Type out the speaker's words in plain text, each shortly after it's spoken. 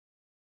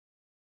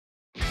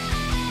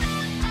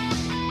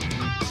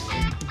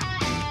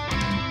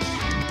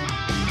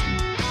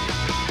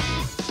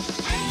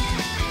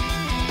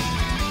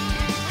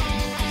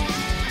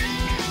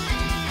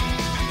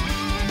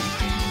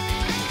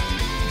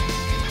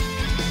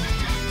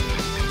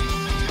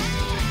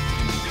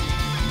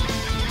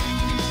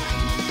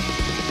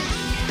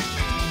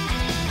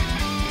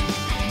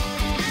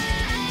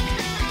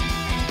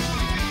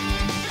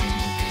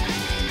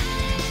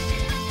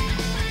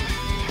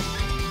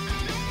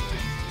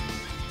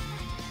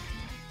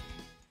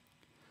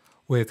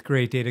With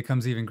great data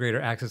comes even greater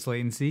access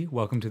latency.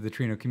 Welcome to the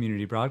Trino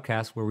Community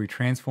Broadcast, where we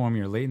transform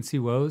your latency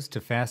woes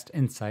to fast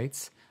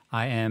insights.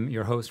 I am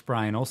your host,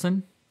 Brian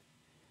Olson.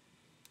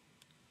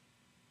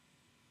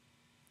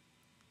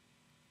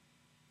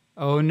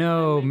 Oh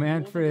no,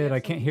 Manfred, I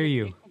can't hear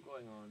you.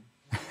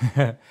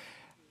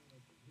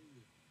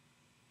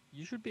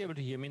 You should be able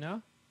to hear me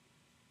now.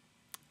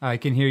 I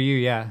can hear you,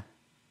 yeah.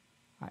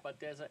 But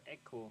there's an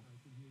echo.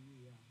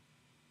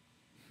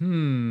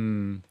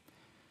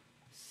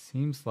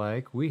 Seems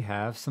like we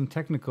have some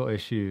technical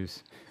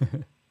issues.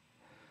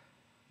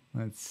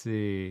 Let's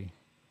see.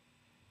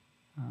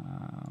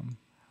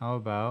 How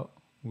about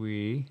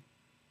we...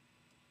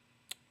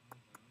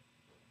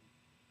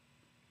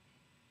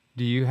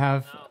 Do you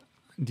have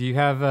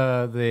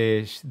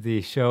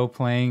the show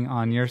playing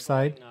on your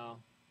side? No,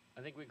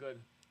 I think we're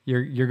good.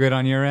 You're good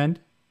on your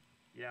end?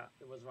 Yeah,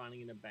 it was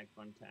running in the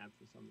background tab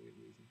for some weird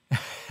reason.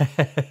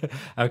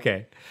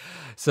 Okay,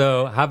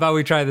 so how about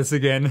we try this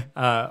again?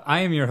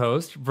 I am your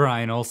host,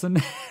 Brian Olson.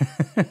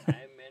 I'm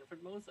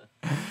Manfred Moser.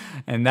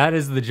 And that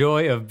is the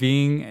joy of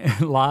being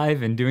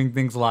live and doing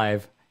things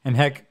live. And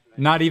heck,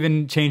 not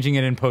even changing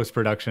it in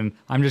post-production.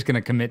 I'm just going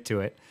to commit to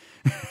it.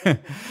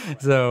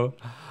 So,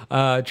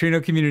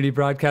 Trino Community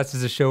Broadcast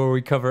is a show where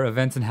we cover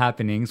events and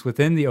happenings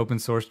within the open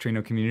source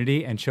Trino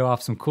community and show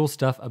off some cool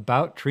stuff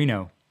about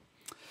Trino.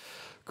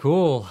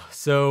 Cool.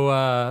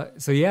 So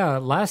yeah,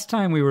 last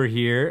time we were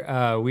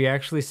here, we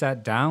actually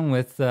sat down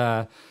with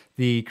the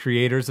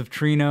creators of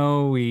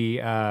Trino.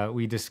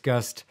 We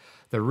discussed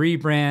the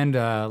rebrand,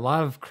 a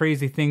lot of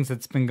crazy things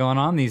that's been going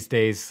on these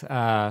days.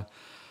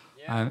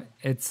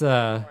 It's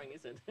boring,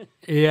 is it?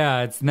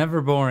 yeah, it's never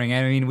boring.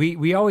 I mean,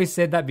 we always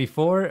said that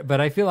before, but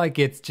I feel like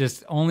it's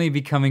just only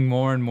becoming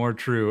more and more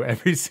true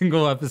every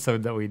single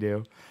episode that we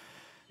do.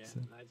 Yeah,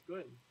 that's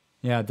good.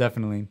 Yeah,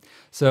 definitely.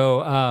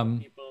 So,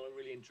 People are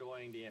really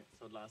enjoying the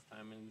episode last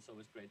time, and it's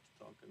always great to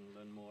talk and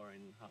learn more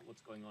and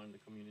what's going on in the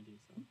community.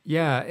 So.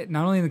 Yeah,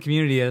 not only in the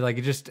community, I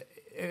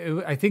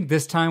think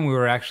this time we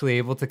were actually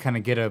able to kind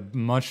of get a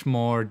much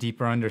more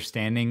deeper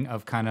understanding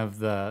of kind of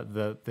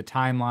the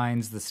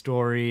timelines, the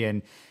story,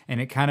 and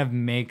it kind of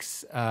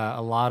makes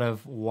a lot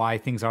of why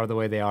things are the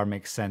way they are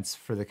makes sense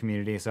for the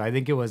community. So I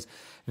think it was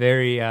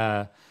very,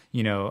 I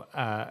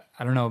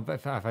don't know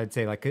if I'd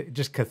say like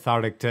just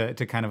cathartic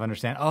to kind of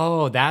understand,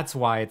 oh, that's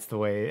why it's the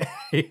way,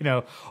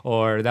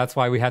 or that's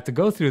why we have to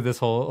go through this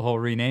whole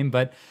rename.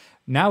 But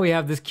now we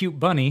have this cute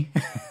bunny.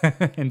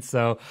 And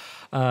so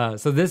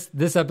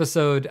this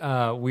episode,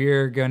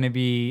 we're going to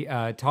be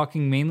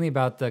talking mainly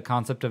about the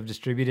concept of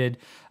distributed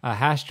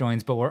hash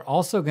joins, but we're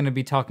also going to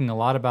be talking a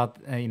lot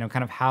about,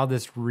 kind of how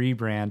this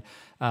rebrand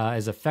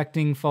is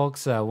affecting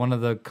folks. One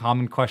of the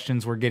common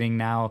questions we're getting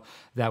now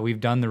that we've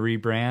done the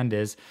rebrand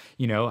is,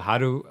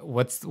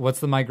 what's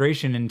the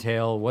migration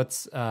entail?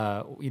 What's,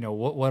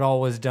 what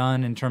all was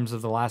done in terms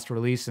of the last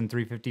release in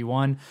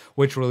 351?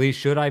 Which release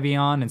should I be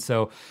on? And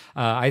so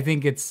I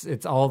think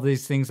it's all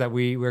these things that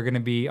we're going to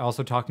be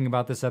also talking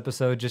about this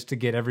episode, just to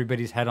get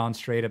everybody's head on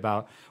straight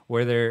about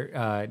where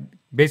they're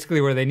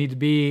basically where they need to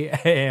be,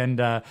 and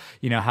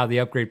how the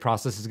upgrade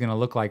process is going to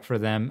look like for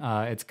them.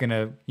 It's going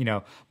to,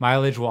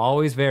 mileage will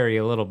always vary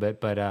a little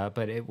bit, but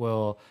it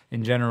will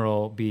in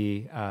general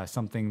be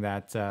something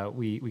that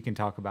we can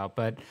talk about.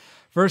 But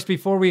first,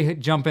 before we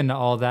jump into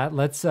all that,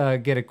 let's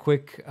get a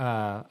quick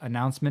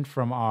announcement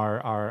from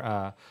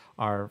our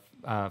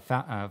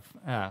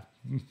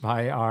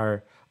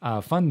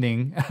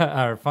funding,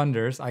 our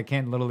funders. I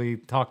can't literally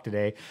talk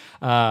today.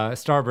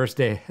 Starburst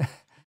Day.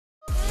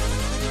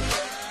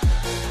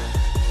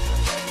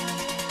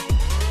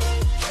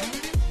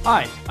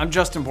 Hi, I'm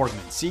Justin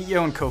Borgman,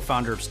 CEO and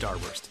co-founder of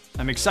Starburst.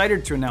 I'm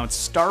excited to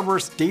announce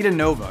Starburst Data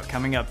Nova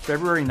coming up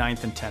February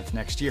 9th and 10th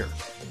next year.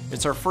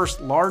 It's our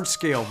first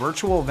large-scale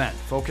virtual event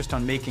focused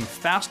on making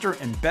faster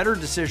and better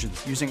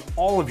decisions using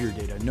all of your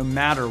data, no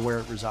matter where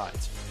it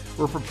resides.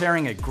 We're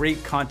preparing a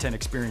great content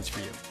experience for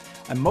you.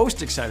 I'm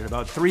most excited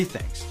about three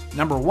things.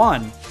 Number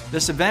one,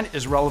 this event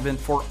is relevant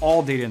for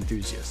all data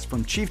enthusiasts,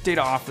 from chief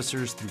data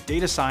officers through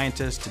data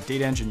scientists to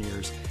data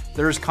engineers.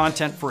 There is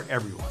content for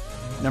everyone.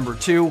 Number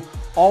two,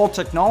 all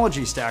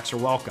technology stacks are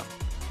welcome.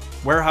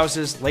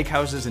 Warehouses,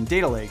 lakehouses, and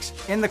data lakes,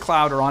 in the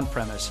cloud or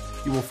on-premise,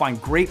 you will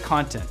find great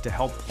content to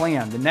help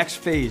plan the next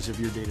phase of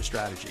your data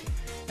strategy.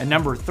 And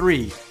number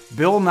three,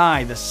 Bill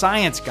Nye, the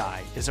science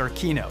guy, is our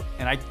keynote,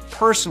 and I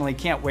personally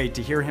can't wait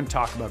to hear him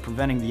talk about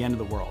preventing the end of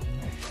the world.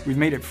 We've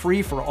made it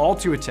free for all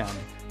to attend,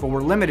 but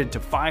we're limited to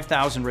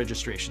 5,000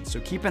 registrations, so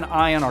keep an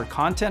eye on our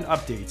content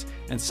updates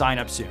and sign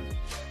up soon.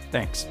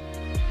 Thanks.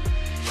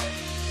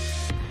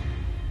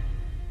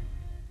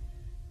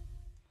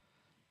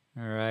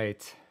 All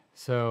right.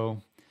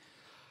 So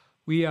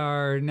we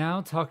are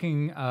now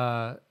talking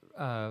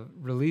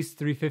release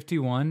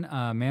 351.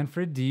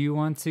 Manfred, do you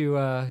want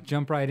to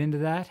jump right into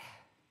that?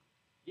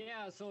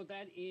 Yeah, so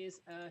that is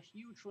a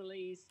huge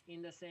release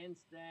in the sense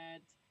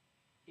that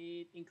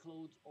it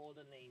includes all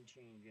the name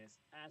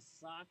changes. As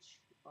such,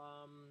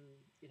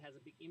 it has a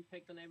big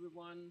impact on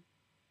everyone,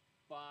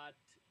 but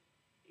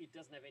it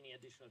doesn't have any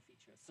additional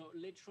features. So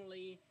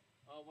literally,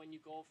 when you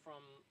go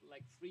from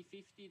like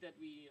 350 that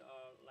we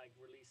like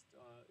released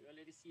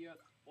earlier this year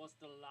was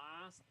the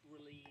last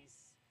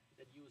release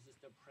that uses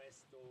the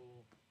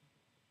Presto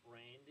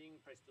branding,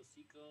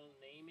 PrestoSQL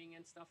naming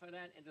and stuff like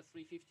that. And the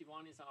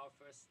 351 is our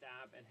first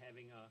stab at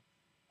having a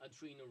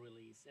Trino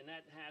release. And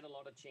that had a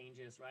lot of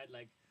changes, right?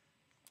 Like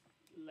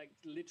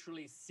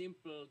literally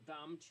simple,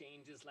 dumb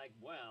changes like,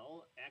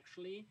 well,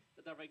 actually,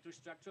 the directory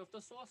structure of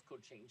the source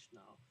code changed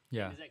now.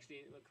 Yeah. And it's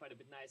actually quite a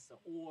bit nicer.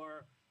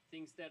 Or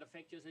things that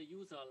affect you as a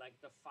user, like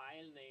the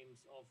file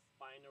names of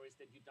binaries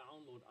that you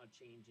download are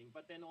changing.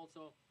 But then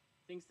also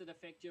things that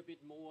affect you a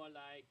bit more,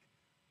 like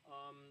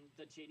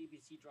the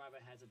JDBC driver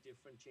has a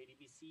different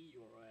JDBC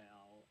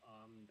URL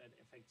that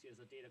affects you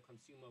as a data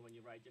consumer when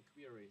you write your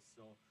queries.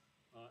 So,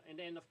 and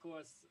then of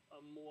course,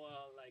 more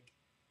like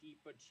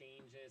deeper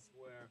changes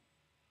where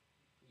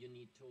you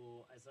need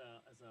to, as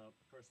a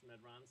person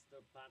that runs the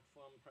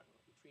platform,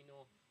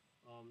 Trino,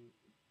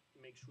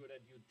 make sure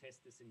that you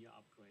test this in your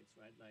upgrades,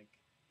 right? Like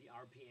the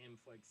RPM,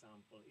 for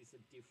example, is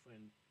a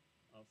different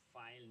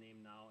file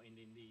name now, and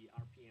in the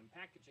RPM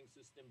packaging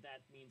system,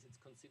 that means it's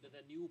considered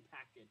a new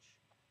package.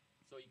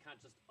 So you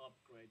can't just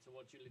upgrade. So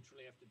what you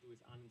literally have to do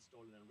is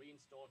uninstall it and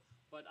reinstall.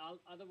 But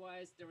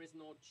otherwise, there is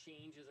no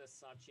changes as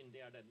such in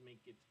there that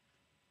make it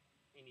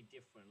any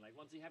different. Like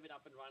once you have it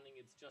up and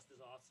running, it's just as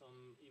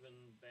awesome, even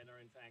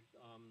better, in fact,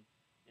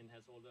 and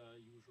has all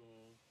the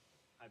usual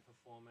high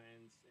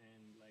performance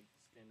and like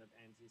standard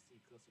ANSI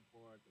SQL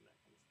support and that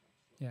kind of stuff.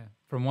 So. Yeah,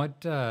 from what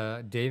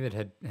David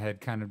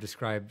had kind of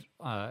described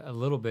a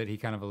little bit, he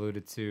kind of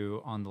alluded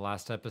to on the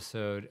last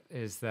episode,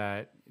 is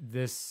that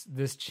this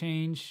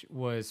change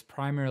was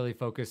primarily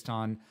focused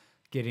on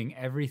getting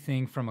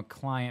everything from a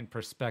client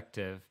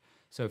perspective.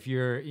 So if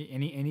you're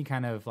any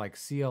kind of like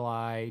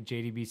CLI,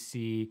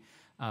 JDBC,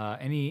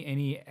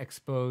 any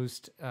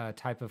exposed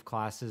type of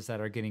classes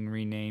that are getting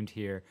renamed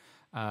here,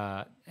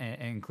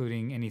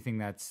 including anything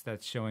that's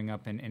showing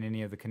up in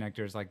any of the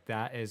connectors, like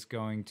that is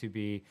going to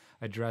be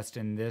addressed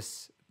in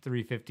this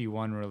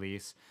 351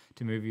 release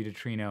to move you to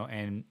Trino.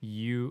 And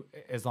you,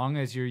 as long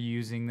as you're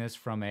using this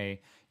from a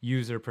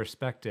user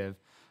perspective,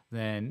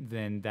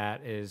 then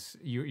that is,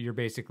 you're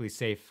basically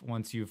safe.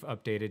 Once you've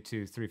updated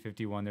to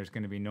 351, there's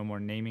going to be no more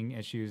naming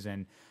issues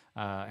and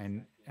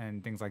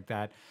things like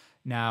that.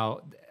 Now,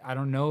 I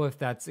don't know if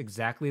that's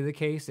exactly the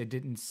case. It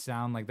didn't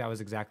sound like that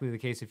was exactly the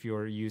case if you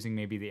were using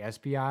maybe the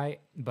SPI,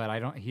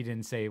 but he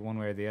didn't say one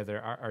way or the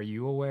other. Are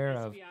you aware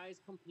of? SPI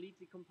is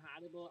completely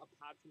compatible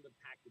apart from the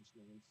package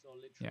name. So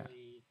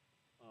literally,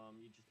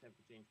 you just have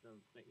to change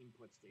the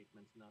import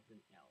statements, nothing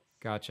else.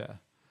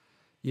 Gotcha.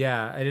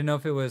 Yeah, I didn't know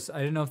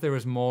if there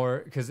was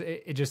more, because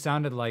it just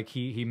sounded like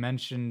he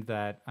mentioned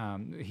that,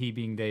 he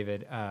being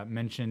David,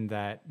 mentioned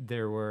that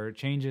there were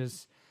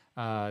changes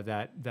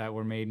that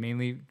were made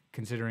mainly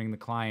considering the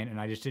client,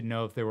 and I just didn't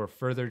know if there were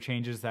further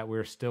changes that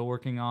we're still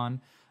working on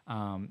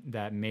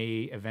that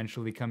may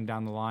eventually come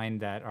down the line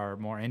that are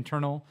more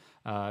internal,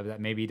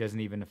 that maybe doesn't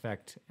even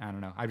affect, I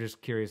don't know. I'm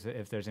just curious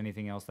if there's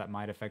anything else that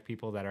might affect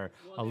people that are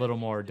a little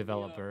more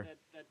developer.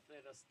 That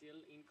are still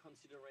in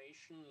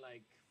consideration,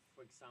 like,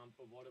 for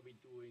example, what are we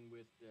doing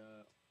with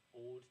the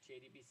old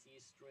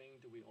JDBC string?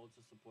 Do we also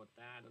support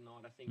that or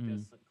not? I think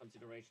there's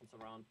considerations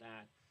around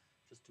that,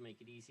 just to make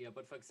it easier.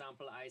 But for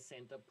example, I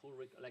sent a pull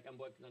I'm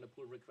working on a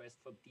pull request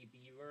for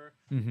dbeaver,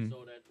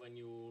 so that when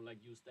you like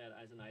use that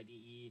as an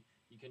IDE,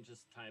 you can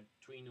just type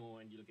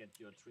Trino and you'll get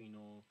your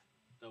Trino,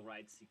 the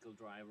right SQL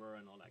driver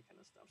and all that kind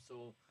of stuff.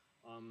 So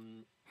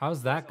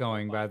how's that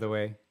going, by the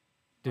way?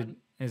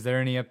 Is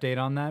there any update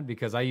on that?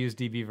 Because I use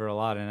dbeaver a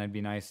lot, and I'd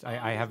be nice.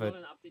 I have not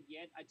an update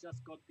yet. I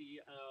just got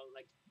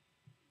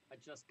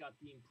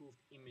the improved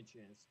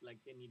images. Like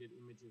they needed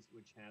images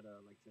which had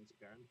a like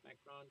transparent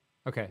background.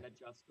 Okay. And I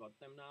just got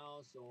them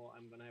now, so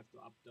I'm gonna have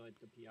to update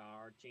the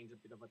PR, change a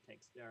bit of a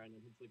text there, and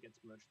then hopefully it gets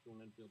merged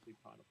soon and will be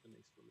part of the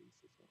next release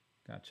as well.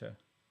 Gotcha.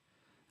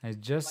 You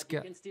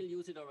can still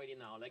use it already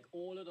now. Like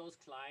all of those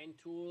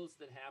client tools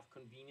that have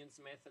convenience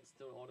methods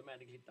to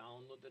automatically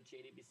download the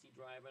JDBC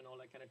driver and all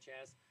that kind of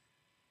jazz,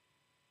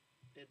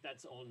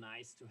 that's all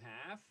nice to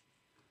have.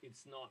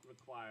 It's not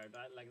required.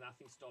 Like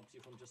nothing stops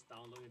you from just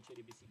downloading a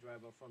JDBC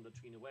driver from the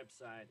Trino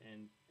website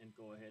and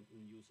go ahead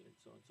and use it.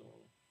 So it's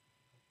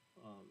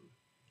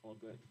all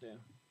good there.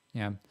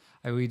 Yeah,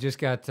 we just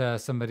got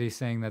somebody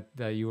saying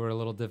that you were a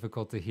little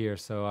difficult to hear,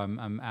 so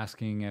I'm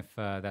asking if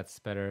that's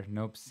better.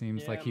 Nope,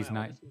 seems like he's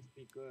not. Seems to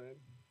be good.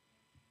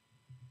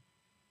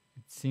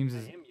 It seems I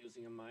am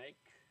using a mic.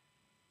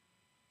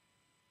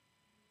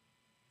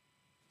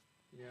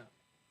 Yeah.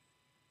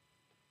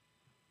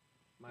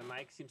 My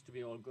mic seems to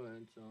be all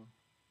good, so.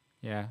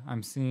 Yeah,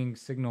 I'm seeing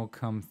signal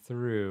come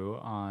through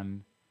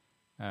on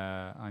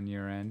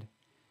your end.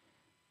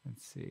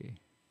 Let's see.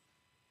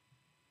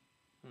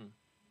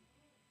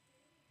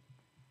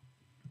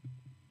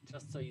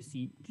 Just so you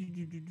see.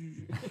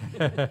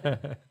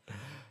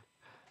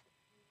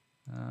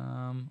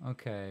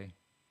 Okay.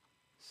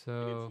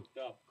 So. It's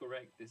up,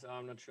 correct.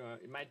 I'm not sure.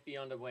 It might be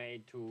on the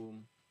way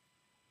to.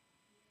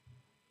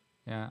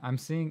 Yeah, I'm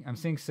seeing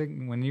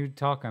when you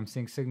talk, I'm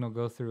seeing signal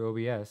go through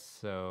OBS.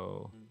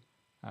 So,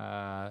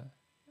 let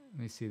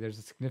me see. There's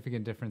a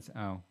significant difference.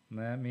 Oh,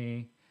 let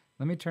me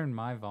turn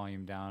my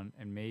volume down,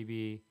 and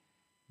maybe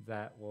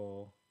that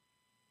will.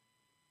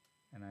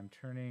 And I'm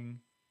turning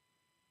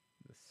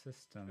the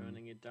system.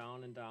 Turning it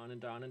down and down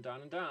and down and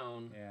down and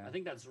down. Yeah. I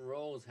think that's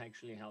Rose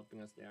actually helping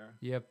us there.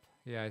 Yep.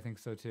 Yeah, I think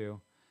so too.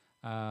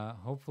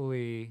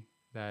 Hopefully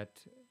that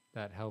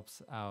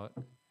helps out.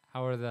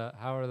 How are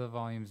the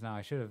volumes now?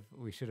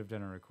 We should have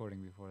done a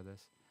recording before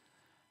this.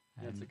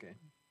 That's okay.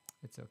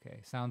 It's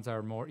okay. Sounds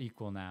are more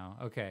equal now.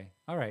 Okay.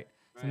 All right.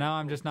 So now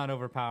I'm just not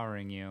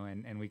overpowering you,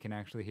 and we can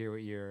actually hear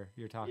what you're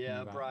talking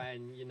about. Yeah,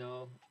 Brian,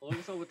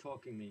 always over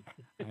talking me.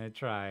 I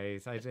try.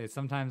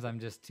 Sometimes I'm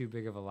just too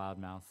big of a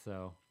loudmouth,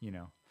 so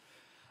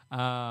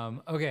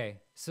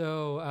Okay.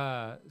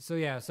 So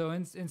yeah. So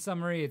in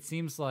summary, it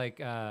seems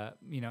like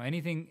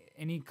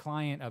any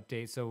client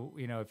update. So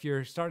if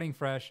you're starting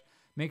fresh,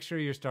 make sure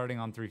you're starting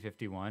on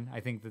 351. I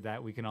think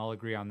that we can all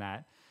agree on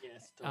that.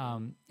 Yes.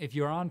 Totally. If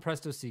you're on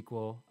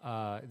PrestoSQL,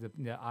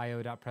 the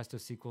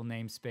io.prestosql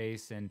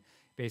namespace, and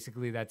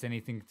basically that's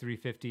anything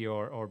 350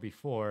 or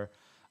before,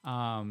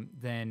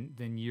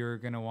 then you're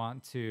gonna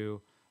want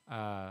to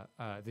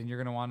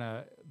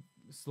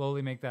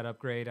slowly make that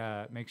upgrade.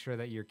 Make sure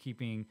that you're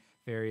keeping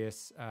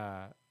various.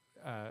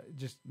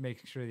 Just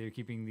make sure that you're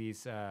keeping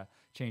these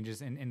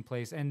changes in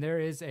place. And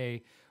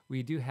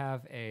we do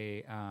have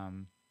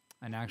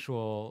an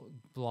actual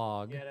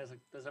blog. Yeah,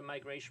 there's a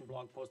migration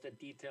blog post that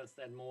details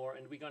that more,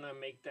 and we're gonna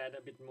make that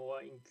a bit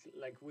more.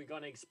 We're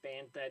gonna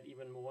expand that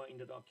even more in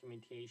the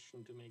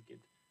documentation to make it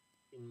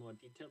in more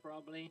detail,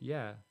 probably.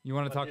 Yeah, you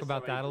want to talk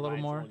about that a little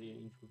more?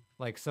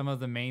 Like some of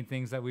the main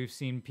things that we've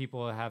seen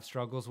people have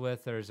struggles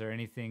with, or is there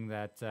anything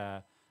that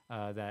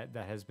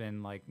that has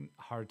been like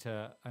hard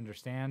to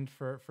understand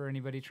for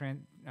anybody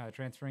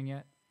transferring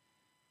yet?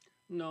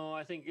 No,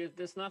 I think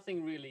there's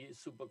nothing really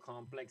super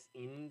complex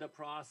in the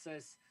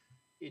process.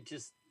 It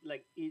just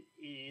it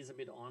is a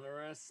bit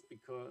onerous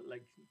because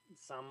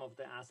some of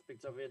the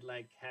aspects of it,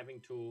 like having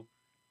to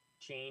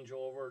change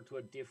over to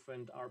a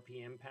different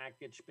RPM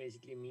package,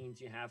 basically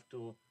means you have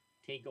to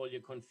take all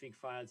your config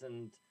files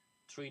and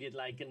treat it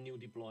like a new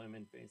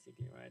deployment,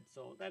 basically, right?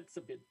 So that's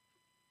a bit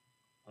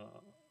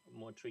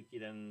more tricky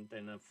than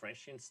a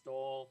fresh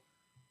install,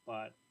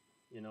 but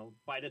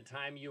by the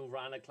time you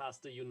run a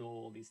cluster,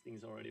 all these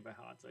things already by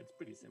heart. So it's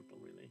pretty simple,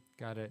 really.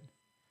 Got it.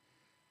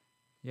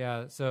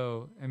 Yeah.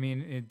 So, I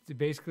mean, it's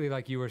basically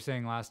like you were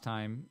saying last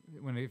time,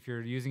 if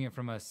you're using it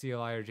from a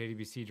CLI or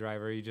JDBC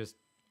driver, you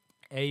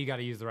got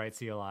to use the right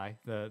CLI.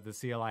 The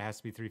CLI has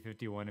to be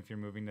 351 if you're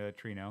moving to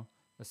Trino,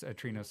 a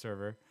Trino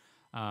server.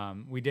 I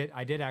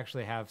did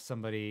actually have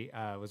somebody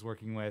was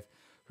working with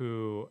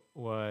who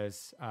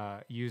was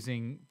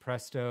using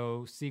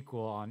PrestoSQL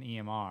on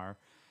EMR,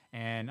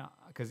 and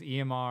because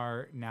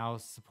EMR now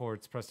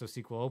supports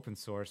PrestoSQL open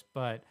source,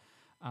 but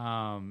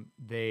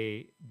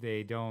they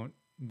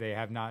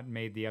have not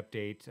made the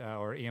update,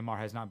 or EMR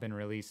has not been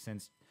released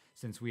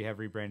since we have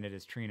rebranded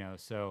as Trino.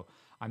 So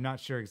I'm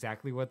not sure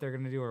exactly what they're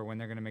going to do or when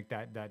they're going to make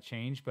that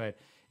change. But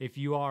if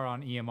you are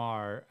on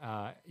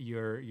EMR,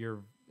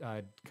 you're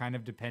kind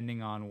of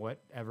depending on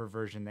whatever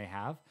version they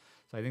have.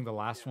 So I think the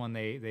last one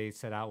they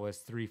set out was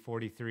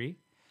 343,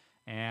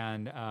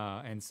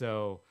 and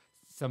so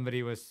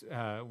somebody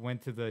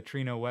went to the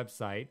Trino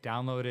website,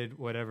 downloaded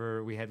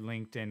whatever we had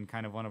linked in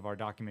kind of one of our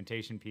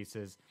documentation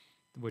pieces,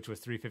 which was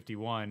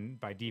 351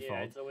 by default.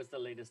 Yeah, it's always the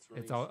latest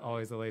release. It's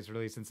always the latest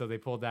release. And so they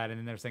pulled that, and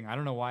then they're saying, I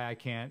don't know why I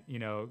can't,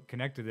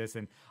 connect to this.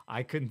 And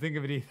I couldn't think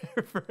of it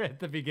either at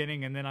the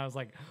beginning. And then I was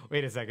like,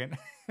 wait a second.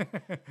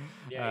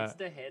 Yeah,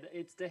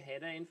 it's the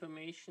header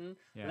information.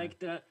 Yeah. Like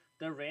the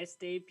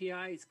REST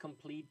API is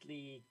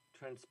completely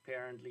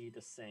transparently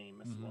the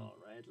same as well,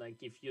 right? Like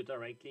if you're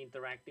directly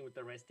interacting with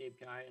the REST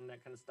API and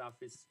that kind of stuff,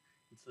 it's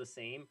the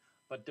same.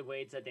 But the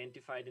way it's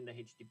identified in the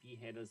HTTP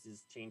headers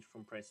is changed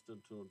from Presto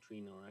to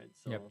Trino, right?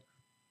 So, yep.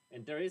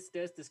 And there's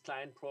this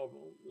client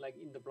problem, like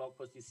in the blog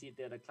post, you see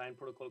there the client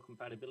protocol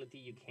compatibility.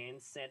 You can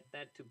set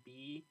that to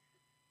be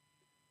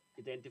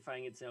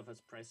identifying itself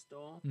as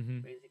Presto,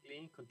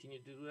 basically. Continue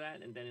to do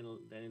that, and then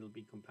it'll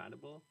be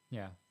compatible.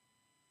 Yeah.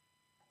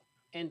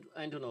 And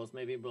who knows,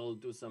 maybe we'll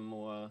do some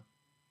more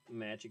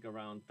magic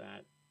around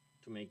that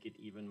to make it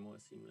even more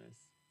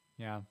seamless.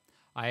 Yeah.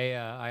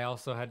 I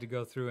also had to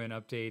go through and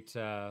update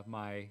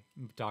my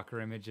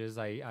Docker images.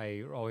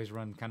 I always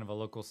run kind of a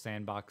local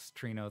sandbox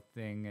Trino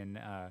thing, and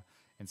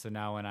so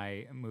now when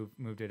I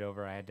moved it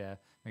over, I had to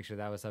make sure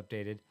that was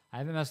updated. I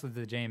haven't messed with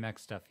the JMX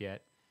stuff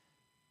yet.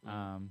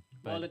 Well,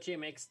 the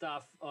JMX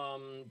stuff,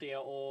 they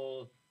are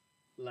all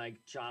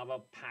like Java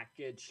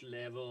package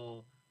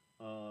level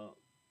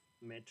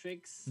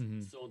metrics,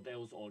 so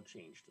those all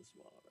changed as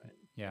well, right?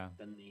 Yeah.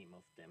 The name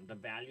of them, the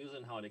values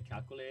and how they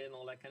calculate and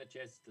all that kind of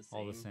jazz is the same.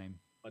 All the same.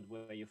 But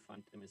where you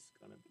find them is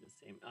gonna be the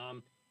same.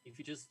 If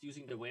you're just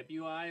using the web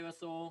UI or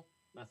so,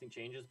 nothing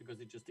changes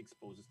because it just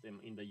exposes them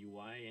in the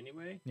UI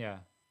anyway. Yeah.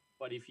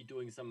 But if you're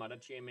doing some other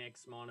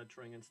JMX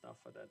monitoring and stuff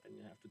like that, then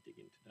you have to dig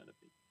into that a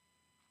bit.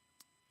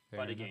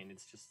 But again,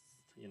 it's just,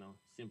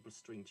 simple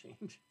string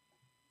change.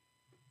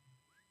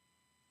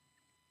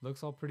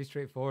 Looks all pretty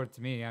straightforward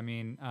to me. I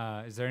mean,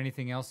 is there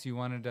anything else you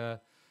wanted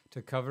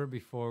to cover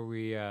before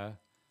we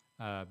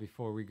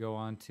go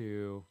on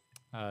to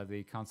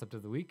the concept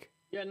of the week?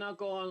 Yeah, now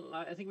go on.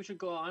 I think we should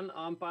go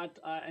on. But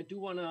I do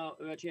want to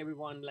urge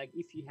everyone, like,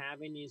 if you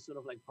have any sort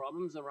of like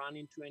problems or run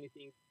into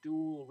anything,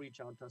 do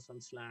reach out to us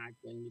on Slack.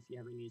 And if you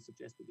have any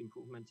suggested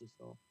improvements or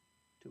so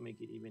to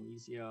make it even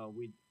easier,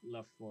 we'd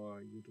love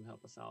for you to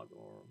help us out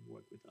or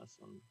work with us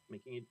on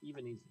making it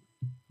even easier.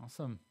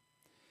 Awesome.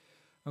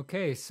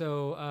 Okay,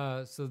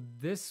 so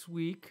this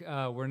week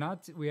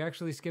we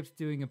actually skipped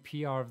doing a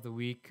PR of the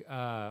week.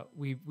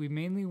 We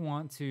mainly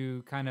want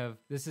to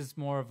this is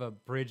more of a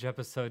bridge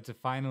episode to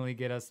finally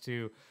get us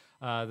to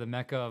the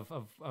mecca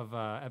of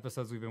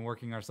episodes we've been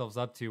working ourselves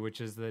up to, which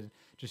is the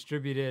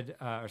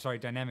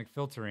dynamic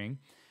filtering.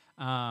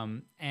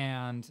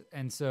 And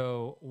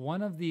so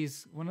one of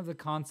the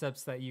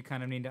concepts that you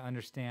kind of need to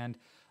understand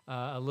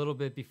a little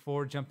bit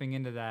before jumping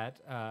into that,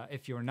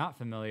 if you're not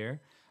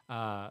familiar,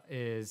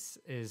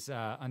 is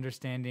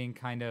understanding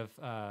kind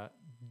of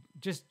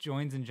just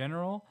joins in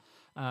general,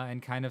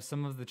 and kind of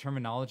some of the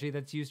terminology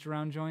that's used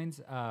around joins.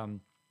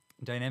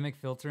 Dynamic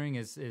filtering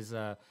is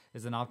an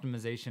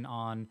optimization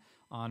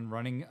on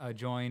running a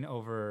join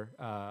over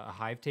a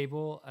Hive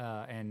table,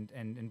 and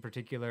in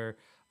particular,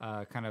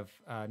 kind of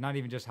not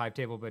even just Hive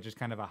table, but just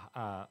kind of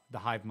the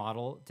Hive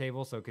model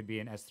table. So it could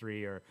be an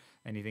S3 or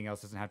anything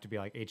else. It doesn't have to be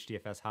like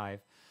HDFS Hive.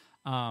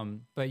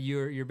 But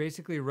you're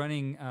basically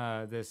running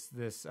this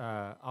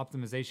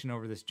optimization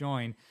over this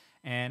join,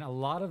 and a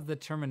lot of the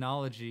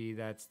terminology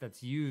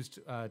that's used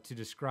to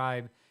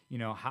describe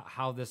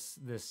how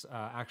this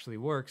actually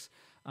works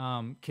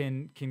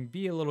can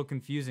be a little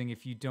confusing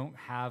if you don't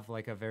have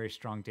like a very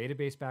strong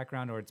database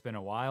background or it's been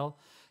a while.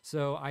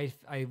 So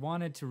I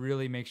wanted to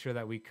really make sure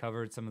that we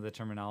covered some of the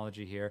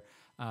terminology here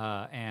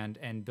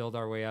and build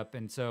our way up.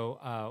 And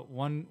so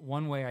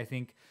one way I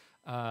think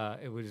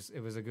it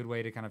was a good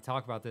way to kind of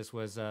talk about this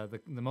was the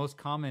most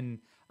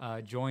common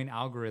join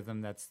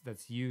algorithm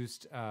that's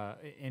used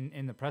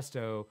in the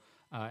Presto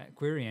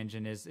query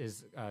engine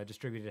is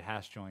distributed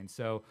hash join.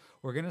 So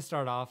we're going to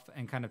start off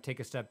and kind of take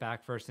a step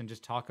back first and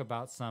just talk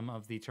about some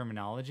of the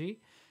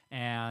terminology,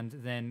 and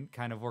then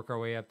kind of work our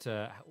way up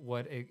to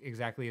what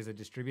exactly is a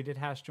distributed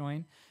hash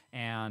join,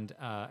 and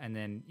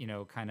then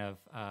kind of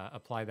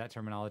apply that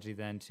terminology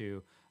then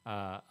to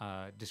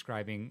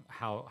describing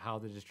how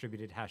the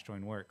distributed hash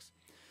join works.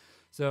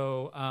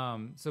 So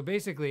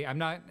basically, I'm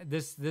not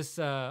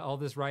all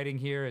this writing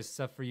here is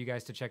stuff for you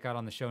guys to check out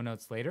on the show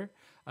notes later.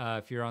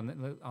 If you're on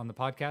the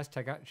podcast,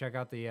 check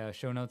out the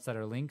show notes that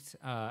are linked,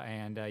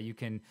 and you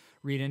can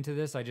read into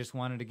this. I just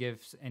wanted to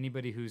give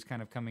anybody who's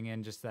kind of coming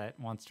in just that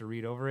wants to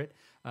read over it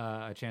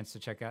a chance to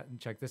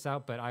check this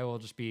out. But I will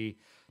just be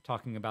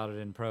talking about it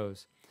in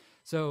prose.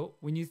 So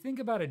when you think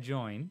about a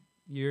join,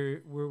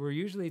 we're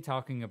usually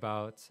talking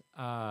about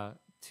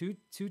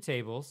two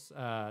tables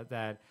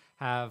that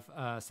have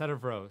a set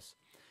of rows.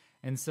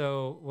 And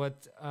so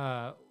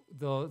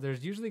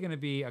there's usually going to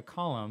be a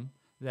column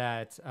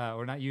that,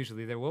 or not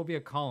usually, there will be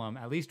a column,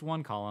 at least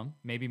one column,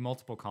 maybe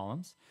multiple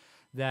columns,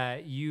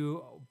 that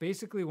you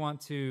basically want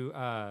to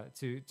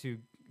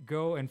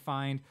go and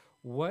find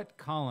what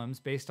columns,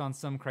 based on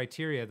some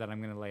criteria that I'm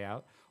going to lay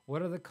out,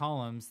 what are the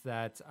columns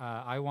that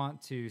I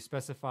want to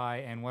specify,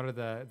 and what are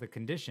the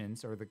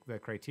conditions or the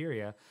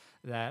criteria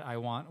that I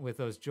want with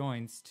those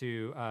joins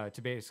to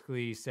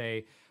basically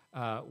say,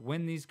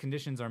 when these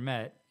conditions are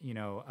met,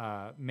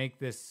 make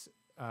this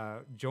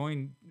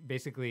join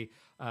basically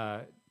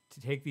to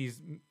take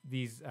these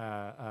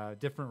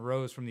different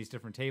rows from these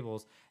different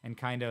tables and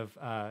kind of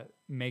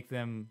make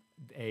them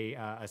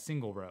a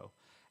single row.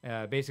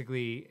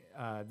 Basically,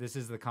 this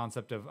is the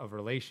concept of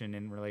relation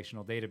in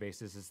relational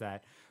databases, is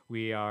that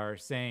we are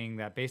saying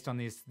that based on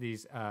these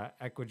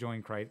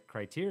equijoin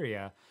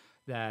criteria,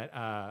 that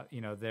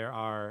there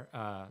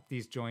are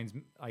these joins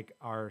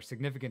are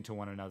significant to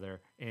one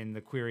another in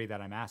the query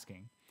that I'm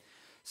asking.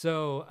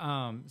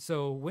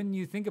 So when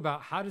you think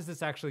about how does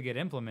this actually get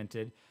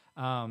implemented,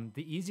 the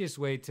easiest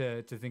way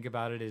to think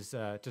about it is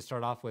to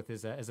start off with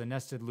is a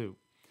nested loop.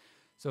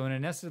 So in a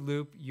nested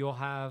loop, you'll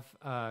have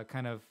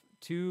kind of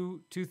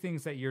two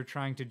things that you're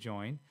trying to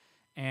join,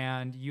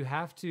 and you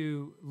have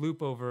to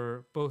loop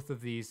over both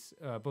of these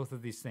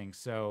things.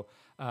 So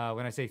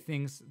when I say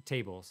things,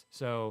 tables.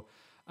 So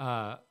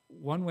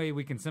one way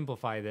we can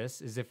simplify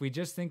this is if we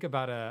just think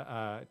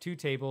about two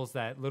tables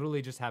that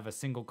literally just have a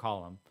single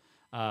column.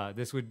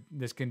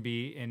 This can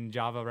be in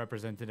Java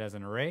represented as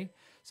an array.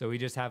 So we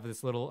just have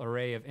this little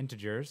array of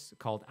integers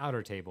called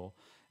outer table.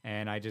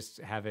 And I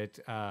just have it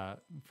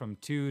from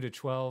 2 to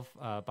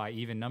 12 by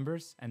even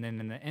numbers. And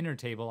then in the inner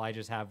table, I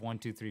just have 1,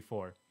 2, 3,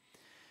 4.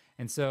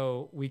 And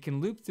so we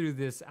can loop through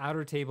this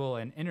outer table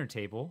and inner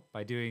table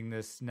by doing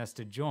this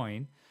nested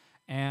join.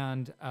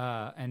 And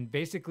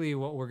basically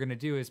what we're going to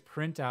do is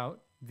print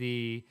out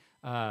the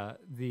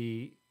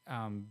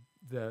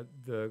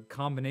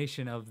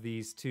combination of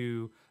these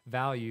two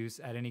values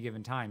at any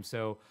given time.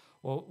 So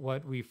Well,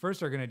 what we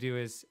first are going to do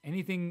is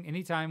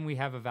anytime we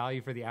have a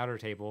value for the outer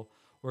table,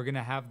 we're going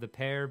to have the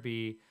pair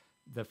be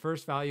the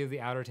first value of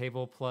the outer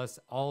table plus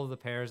all of the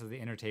pairs of the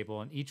inner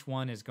table, and each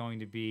one is going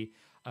to be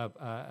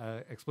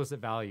a explicit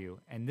value.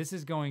 And this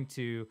is going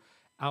to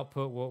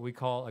output what we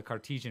call a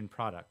Cartesian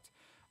product.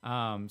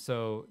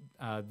 So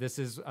this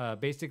is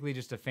basically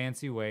just a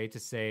fancy way to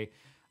say,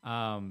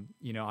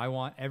 I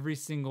want every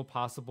single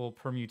possible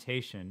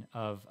permutation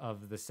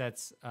of the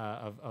sets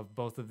of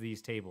both of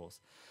these tables.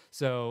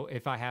 So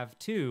if I have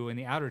 2 in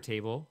the outer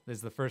table, this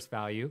is the first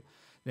value,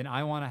 then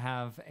I want to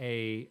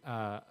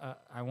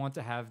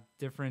have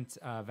different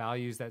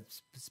values that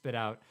spit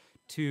out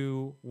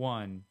 2,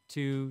 1,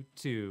 2,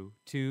 2,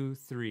 2,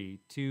 3,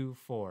 2,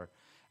 4.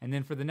 And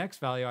then for the next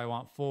value, I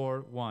want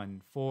 4,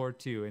 1, 4,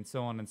 2, and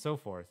so on and so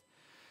forth.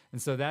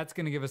 And so that's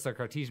going to give us our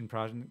Cartesian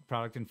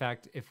product. In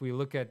fact, if we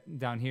look at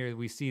down here,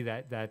 we see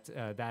that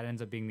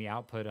ends up being the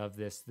output of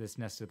this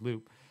nested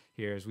loop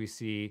here, as we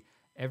see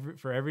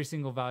for every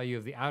single value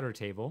of the outer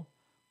table,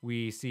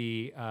 we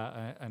see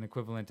an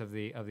equivalent of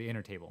the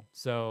inner table.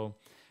 So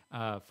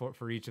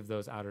for each of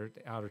those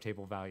outer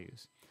table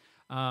values.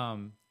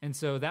 And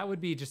so that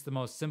would be just the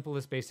most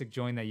simplest basic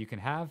join that you can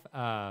have.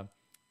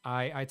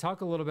 I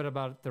talk a little bit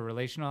about the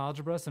relational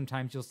algebra.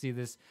 Sometimes you'll see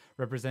this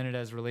represented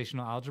as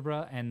relational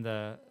algebra, and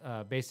the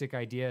basic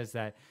idea is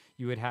that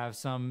you would have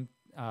some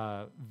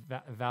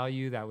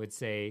value that would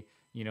say,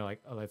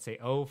 let's say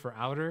O for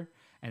outer,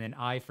 and then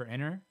I for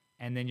inner.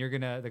 And then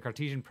the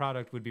Cartesian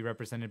product would be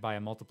represented by a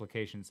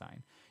multiplication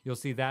sign. You'll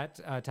see that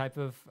type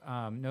of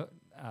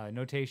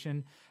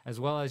notation, as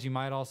well as you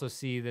might also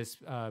see this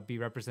be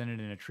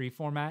represented in a tree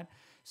format.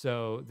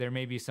 So there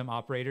may be some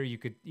operator. You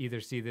could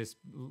either see this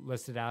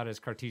listed out as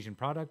Cartesian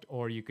product,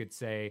 or you could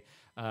say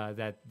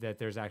that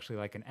there's actually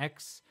like an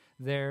X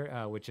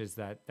there, which is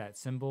that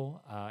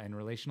symbol in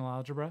relational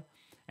algebra.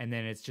 And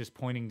then it's just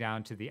pointing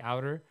down to the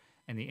outer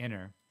and the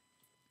inner.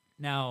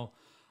 Now,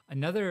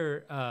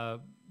 another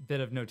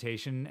bit of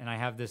notation, and I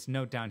have this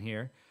note down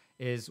here,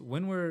 is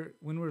when we're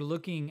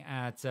looking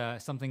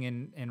at something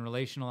in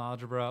relational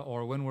algebra,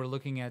 or when we're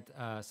looking at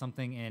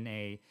something in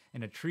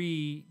a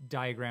tree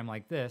diagram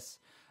like this,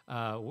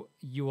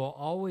 you will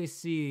always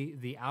see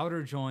the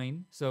outer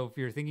join. So if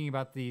you're thinking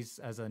about these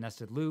as a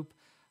nested loop,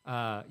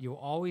 you'll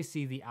always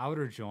see the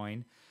outer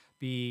join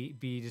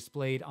be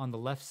displayed on the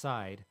left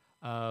side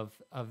of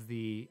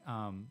the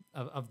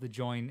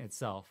join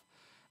itself.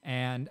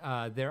 And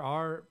there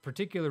are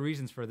particular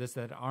reasons for this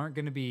that aren't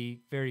going to be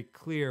very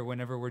clear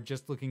whenever we're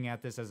just looking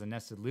at this as a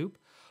nested loop,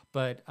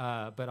 but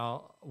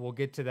we'll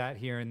get to that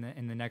here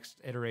in the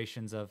next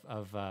iterations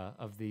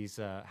of these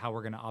how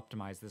we're going to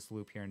optimize this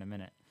loop here in a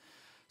minute.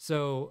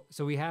 So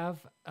we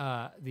have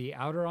the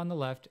outer on the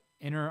left,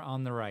 inner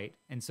on the right,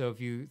 and so if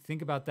you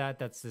think about that,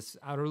 that's this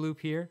outer loop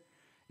here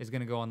is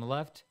going to go on the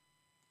left,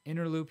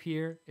 inner loop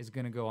here is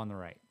going to go on the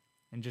right,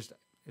 and just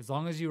as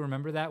long as you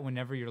remember that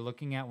whenever you're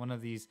looking at one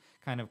of these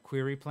kind of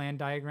query plan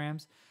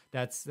diagrams,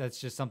 that's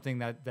just something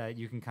that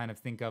you can kind of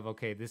think of,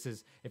 okay, this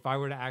is, if I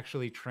were to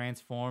actually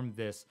transform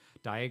this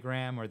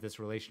diagram or this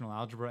relational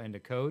algebra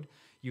into code,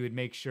 you would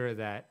make sure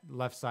that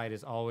left side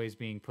is always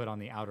being put on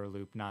the outer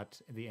loop,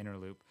 not the inner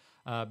loop.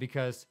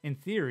 Because in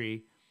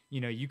theory,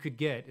 you could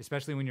get,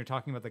 especially when you're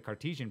talking about the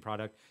Cartesian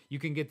product, you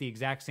can get the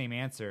exact same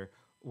answer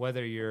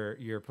whether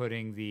you're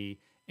putting the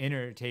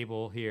inner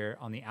table here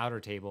on the outer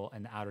table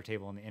and the outer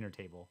table on the inner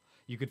table.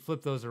 You could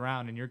flip those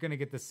around and you're going to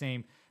get the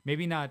same,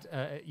 maybe not,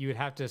 you would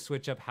have to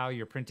switch up how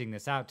you're printing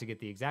this out to get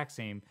the exact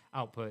same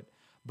output,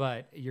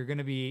 but you're going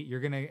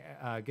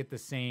to get the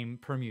same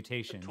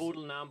permutations. The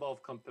total number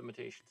of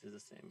permutations is the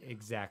same. Yeah.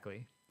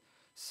 Exactly.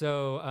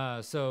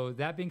 So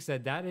that being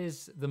said, that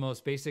is the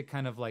most basic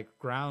kind of like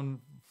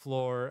ground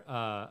floor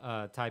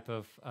type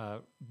of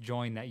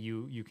join that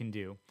you can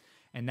do.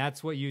 And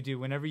that's what you do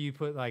whenever you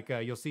put like,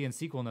 you'll see in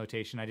SQL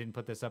notation, I didn't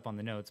put this up on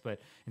the notes,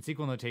 but in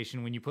SQL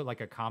notation, when you put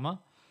like a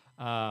comma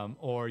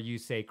or you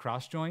say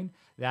cross join,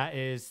 that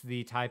is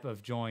the type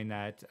of join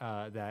that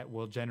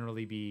will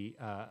generally be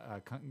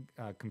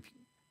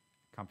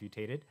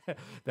computed,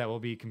 that will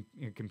be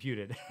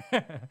computed.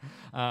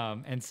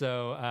 And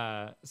so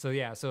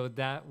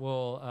that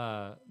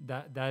will,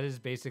 that is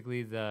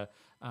basically the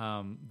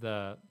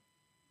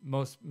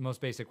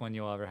most basic one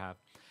you'll ever have.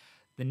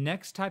 The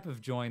next type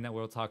of join that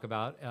we'll talk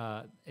about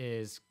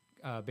is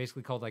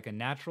basically called like a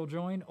natural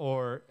join,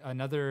 or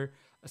a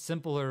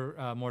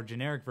simpler, more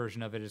generic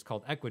version of it is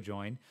called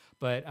equijoin.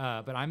 But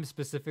I'm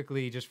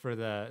specifically, just for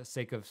the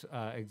sake of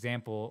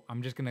example,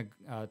 I'm just going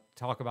to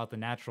talk about the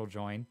natural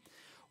join,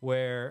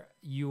 where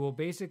you will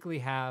basically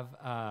have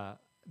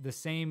the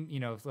same,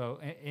 so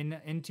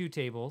in two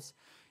tables,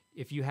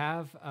 if you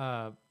have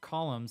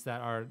columns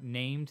that are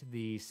named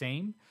the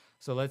same.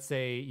 So let's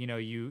say,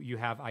 you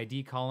have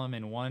ID column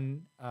in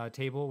one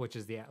table, which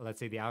is let's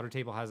say the outer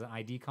table has an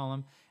ID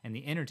column and the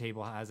inner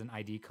table has an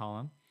ID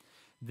column.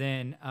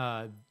 Then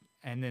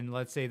and then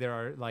let's say there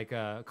are like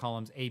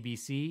columns A, B,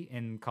 C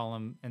in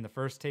the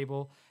first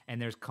table,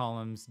 and there's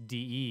columns D,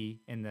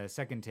 E in the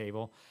second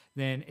table,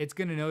 then it's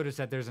going to notice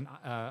that there's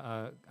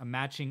a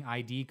matching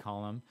ID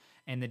column,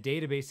 and the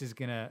database is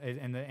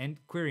and the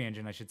query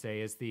engine, I should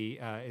say, is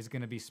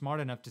going to be smart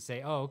enough to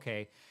say, oh,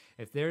 okay,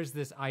 if there's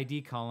this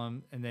ID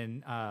column, and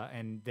then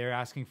and they're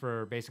asking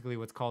for basically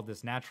what's called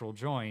this natural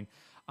join,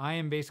 I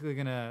am basically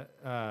going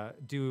to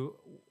do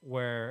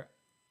where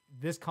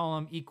this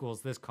column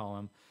equals this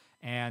column.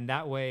 And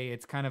that way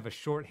it's kind of a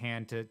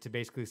shorthand to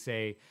basically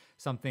say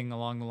something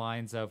along the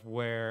lines of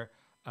where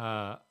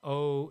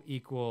O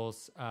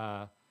equals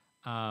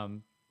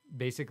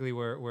basically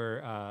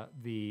where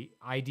the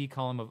ID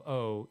column of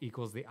O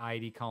equals the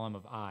ID column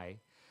of I,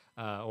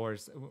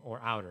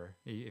 or outer,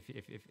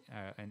 if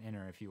an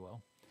inner, if you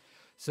will.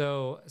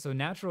 So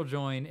natural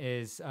join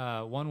is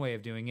one way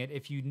of doing it.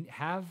 If you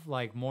have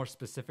like more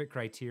specific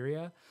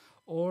criteria,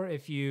 or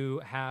if you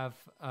have,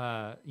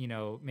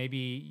 maybe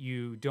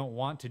you don't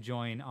want to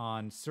join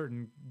on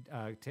certain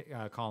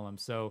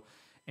columns. So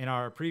in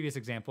our previous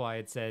example, I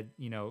had said,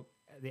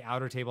 the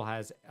outer table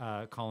has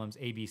columns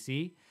A, B,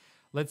 C.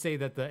 Let's say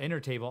that the inner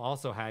table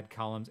also had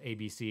columns A,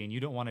 B, C, and you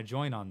don't want to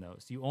join on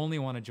those. You only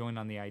want to join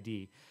on the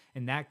ID.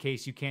 In that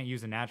case, you can't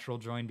use a natural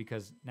join,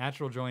 because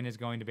natural join is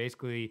going to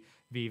basically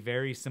be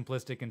very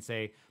simplistic and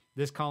say,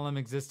 this column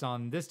exists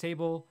on this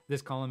table,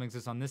 this column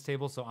exists on this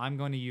table, so I'm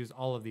going to use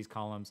all of these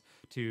columns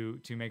to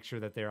make sure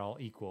that they're all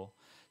equal.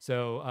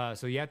 So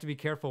you have to be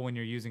careful when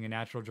you're using a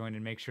natural join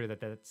and make sure that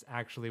that's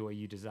actually what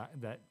you desire,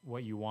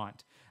 what you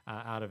want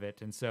out of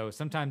it. And so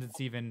sometimes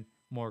it's even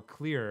more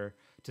clear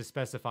to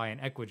specify an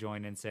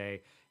equijoin and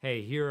say,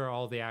 hey, here are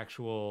all the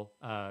actual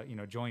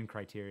join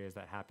criteria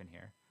that happen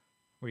here.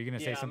 Were you going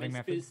to say something,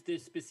 Matthew?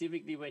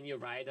 Specifically, when you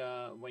write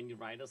a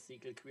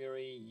SQL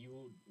query,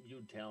 you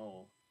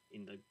tell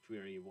in the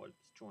query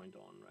what's joined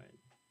on, right?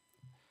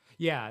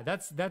 Yeah,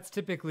 that's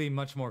typically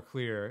much more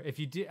clear. If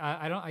you do,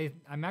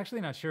 I'm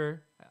actually not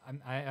sure.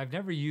 I've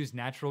never used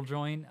natural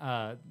join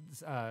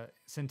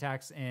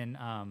syntax in,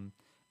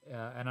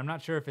 and I'm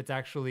not sure if it's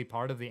actually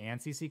part of the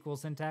ANSI SQL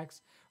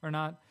syntax or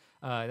not.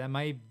 That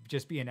might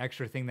just be an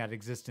extra thing that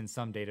exists in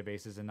some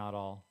databases and not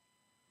all.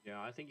 Yeah,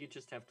 I think you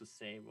just have to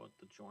say what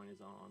the join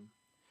is on.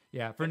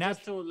 Yeah,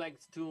 just to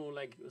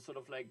sort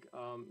of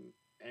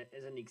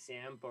as an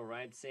example,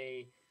 right?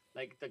 Say,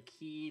 like the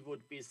key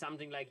would be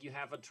something like you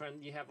have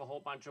a whole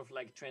bunch of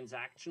like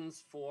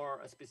transactions for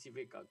a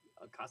specific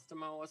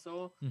customer or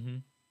so. Mm-hmm.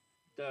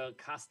 The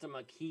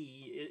customer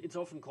key, it's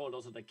often called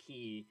also the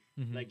key.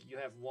 Mm-hmm. Like you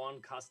have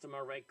one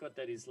customer record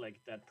that is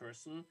like that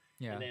person,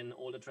 yeah. And then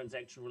all the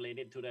transactions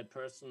related to that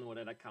person or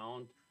that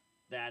account,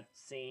 that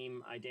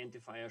same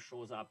identifier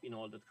shows up in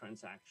all the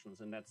transactions,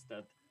 and that's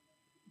that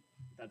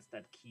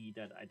key,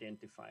 that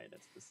identifier,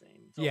 that's the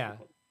same.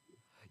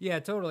 Yeah,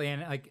 totally.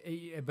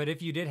 And but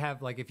if you did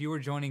have, like, if you were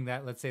joining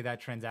that, let's say that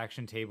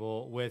transaction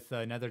table with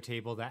another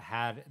table that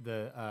had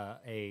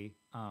a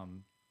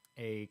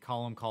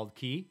column called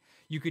key,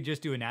 you could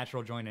just do a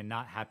natural join and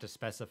not have to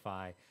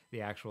specify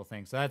the actual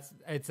thing. So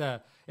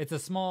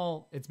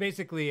it's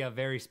basically a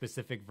very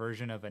specific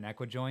version of an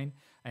equijoin,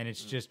 and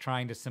it's just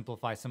trying to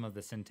simplify some of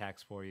the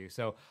syntax for you.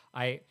 So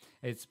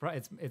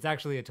it's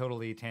actually a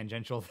totally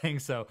tangential thing.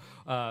 So,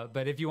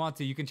 but if you want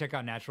to, you can check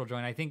out natural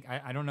join. I think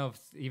I don't know if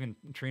even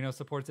Trino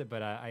supports it,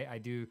 but I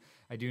do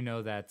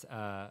know that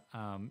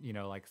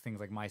like things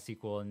like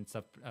MySQL and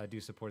stuff do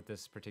support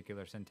this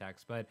particular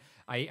syntax. But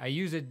I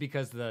use it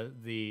because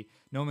the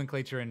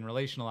nomenclature in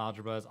relational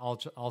algebra is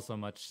also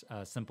much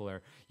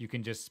simpler. You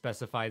can just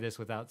specify this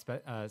without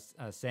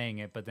saying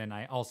it, but then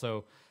I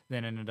also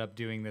then ended up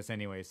doing this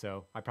anyway.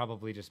 So I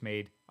probably just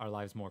made our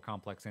lives more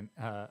complex and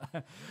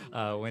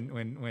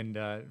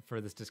when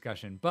for this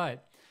discussion.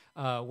 But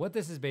what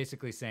this is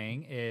basically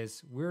saying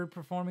is we're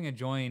performing a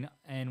join,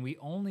 and we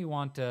only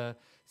want to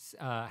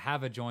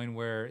have a join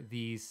where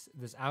this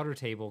outer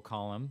table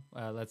column,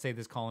 let's say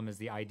this column is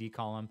the ID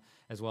column,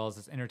 as well as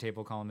this inner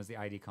table column is the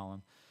ID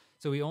column.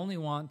 So we only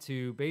want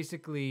to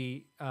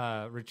basically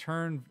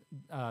return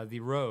the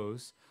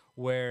rows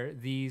where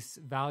these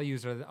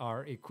values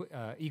are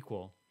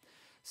equal.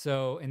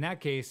 So in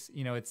that case,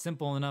 it's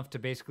simple enough to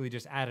basically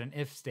just add an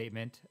if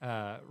statement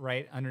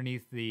right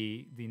underneath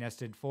the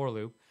nested for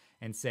loop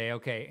and say,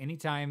 okay,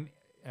 anytime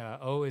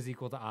O is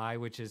equal to I,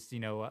 which is,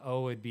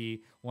 O would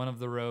be one of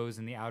the rows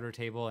in the outer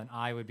table and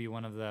I would be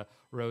one of the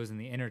rows in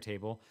the inner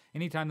table.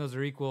 Anytime those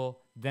are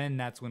equal, then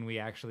that's when we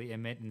actually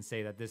emit and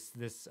say that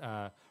this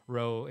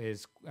row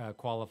is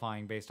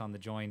qualifying based on the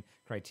join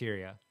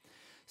criteria.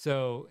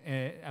 So,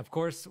 of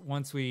course,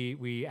 once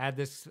we add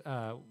this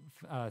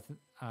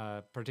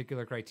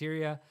particular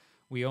criteria,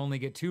 we only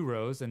get 2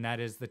 rows, and that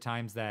is the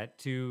times that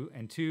 2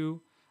 and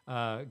 2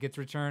 gets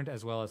returned,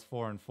 as well as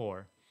 4 and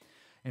 4.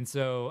 And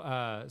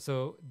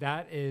so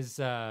that is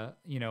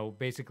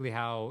basically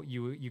how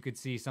you could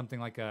see something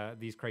like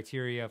these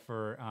criteria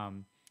for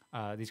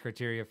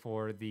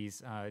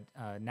these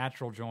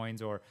natural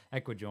joins or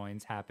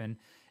equijoins happen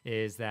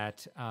is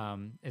that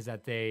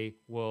they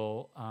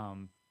will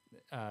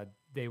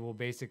they will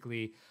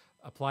basically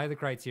apply the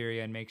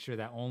criteria and make sure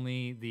that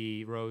only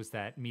the rows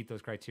that meet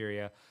those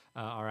criteria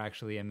are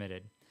actually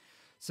emitted.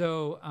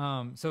 So,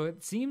 so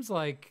it seems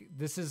like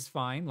this is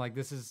fine. Like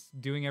this is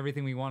doing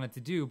everything we want it to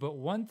do. But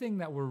one thing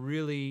that we're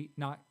really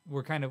not,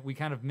 we kind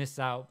of miss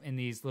out in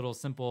these little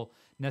simple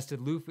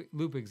nested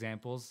loop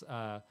examples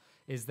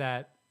is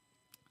that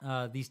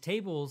these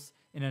tables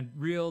in a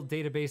real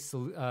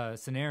database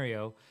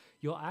scenario,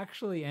 you'll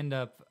actually end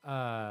up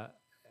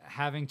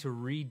having to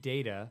read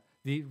data,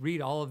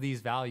 read all of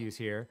these values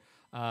here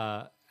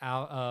out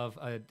of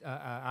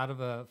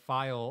a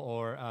file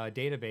or a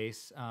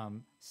database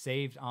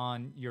saved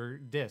on your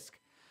disk.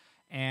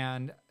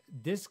 And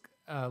disk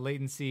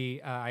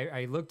latency,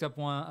 I looked up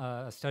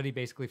a study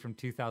basically from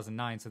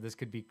 2009, so this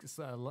could be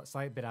a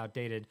slight bit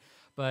outdated.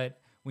 But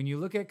when you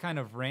look at kind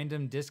of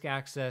random disk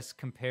access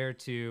compared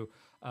to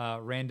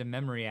random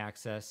memory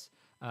access,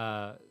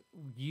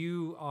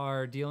 you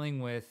are dealing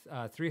with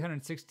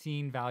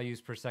 316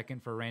 values per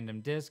second for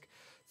random disk,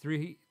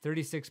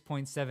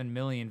 36.7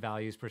 million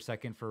values per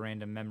second for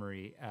random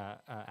memory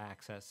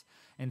access.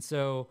 And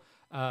so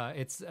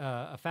it's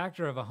a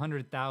factor of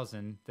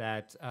 100,000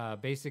 that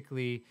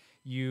basically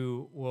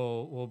you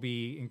will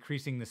be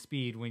increasing the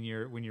speed when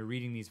you're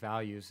reading these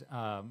values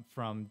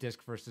from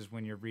disk versus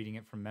when you're reading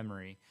it from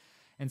memory.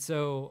 And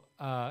so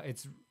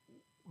it's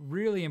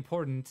really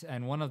important,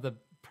 and one of the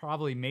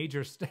probably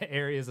major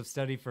areas of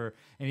study for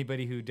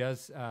anybody who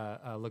does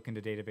look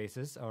into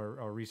databases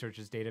or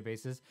researches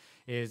databases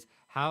is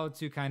how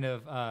to kind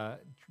of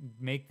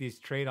make these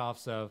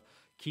trade-offs of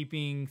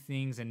keeping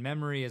things in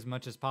memory as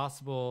much as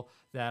possible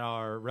that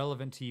are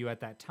relevant to you at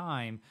that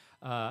time,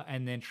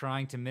 and then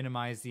trying to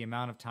minimize the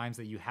amount of times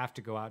that you have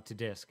to go out to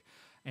disk.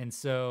 And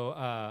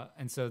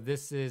so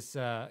this is,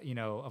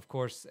 of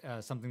course,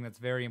 something that's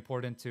very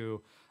important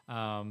to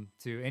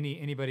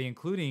anybody,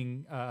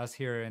 including us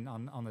here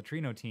on the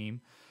Trino team,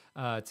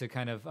 to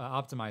kind of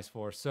optimize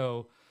for.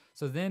 So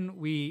then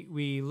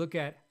we look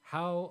at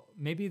how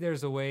maybe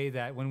there's a way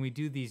that when we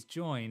do these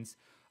joins,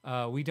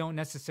 we don't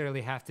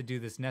necessarily have to do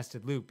this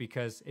nested loop,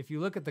 because if you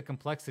look at the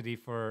complexity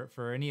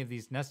for any of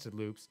these nested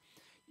loops,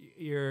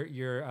 when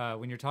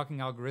you're talking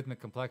algorithmic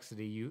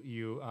complexity,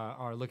 you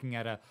are looking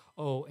at a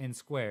O(n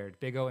squared),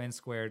 big O(n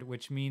squared),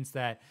 which means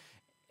that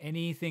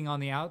anything on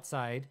the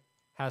outside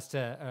has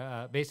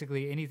to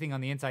basically anything on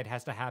the inside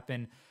has to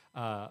happen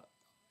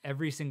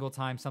every single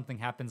time something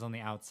happens on the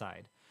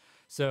outside.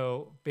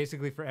 So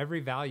basically, for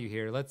every value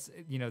here,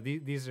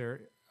 these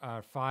are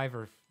 5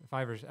 or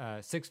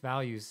 6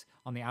 values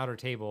on the outer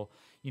table.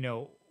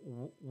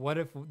 What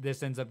if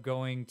this ends up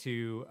going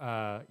to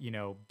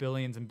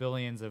billions and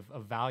billions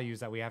of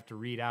values that we have to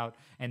read out,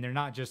 and they're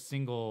not just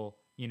single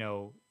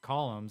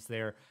columns,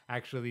 they're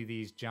actually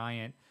these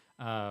giant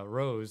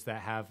rows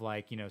that have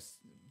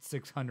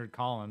 600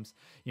 columns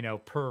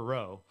per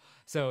row.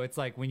 So it's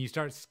like when you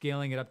start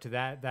scaling it up to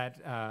that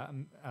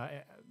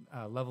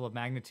level of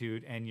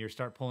magnitude, and you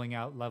start pulling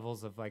out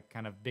levels of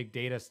kind of big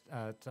data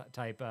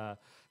type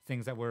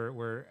things that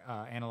we're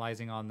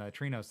analyzing on the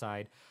Trino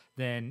side,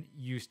 then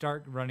you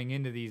start running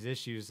into these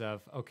issues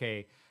of,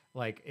 okay,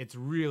 it's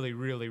really,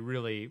 really,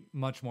 really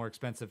much more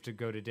expensive to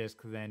go to disk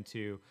than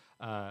to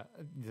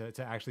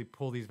actually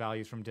pull these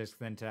values from disk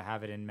than to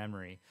have it in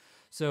memory.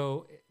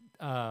 So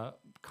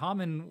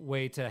common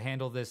way to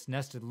handle this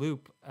nested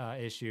loop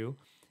issue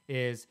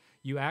is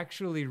you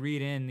actually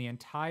read in the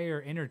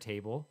entire inner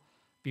table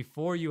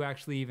before you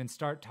actually even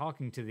start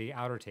talking to the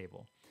outer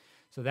table.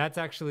 So that's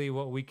actually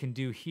what we can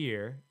do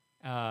here.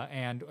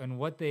 And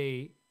what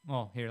they,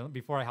 here,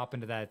 before I hop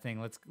into that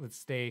thing, let's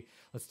stay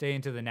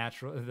into the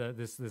natural,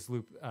 this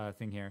loop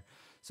thing here.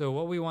 So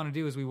what we want to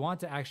do is we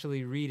want to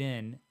actually read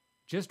in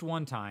just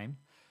one time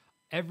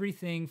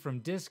everything from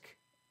disk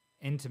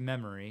into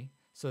memory,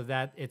 so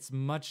that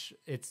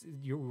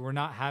we're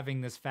not having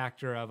this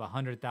factor of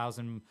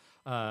 100,000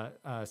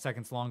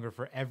 seconds longer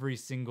for every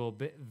single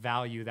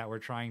value that we're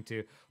trying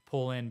to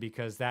pull in,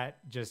 because that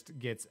just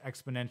gets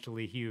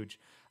exponentially huge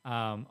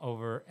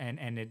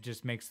and it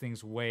just makes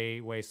things way,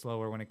 way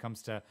slower when it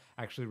comes to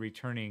actually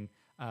returning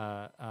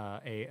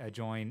a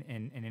join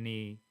in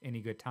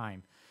any good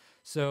time.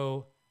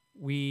 So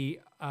we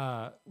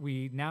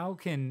now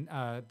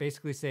can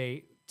basically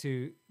say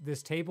to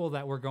this table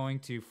that we're going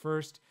to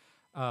first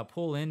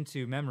pull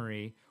into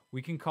memory,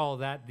 we can call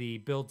that the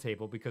build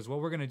table, because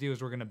what we're going to do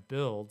is we're going to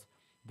build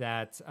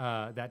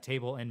that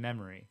table in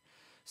memory.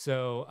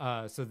 So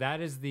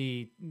that is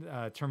the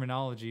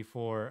terminology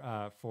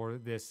for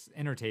this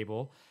inner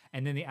table.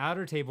 And then the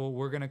outer table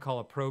we're going to call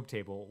a probe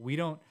table. We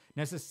don't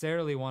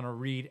necessarily want to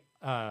read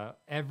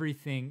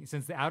everything,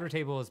 since the outer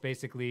table is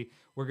basically,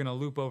 we're going to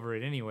loop over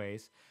it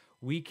anyways.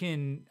 We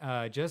can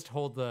just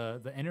hold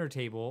the inner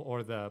table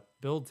or the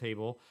build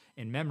table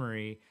in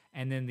memory,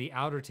 and then the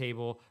outer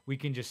table, we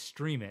can just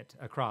stream it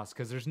across,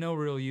 because there's no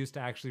real use to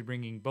actually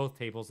bringing both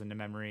tables into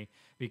memory,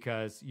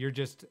 because you're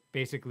just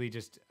basically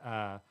just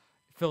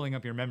filling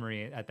up your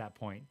memory at that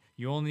point.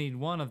 You only need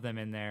one of them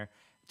in there,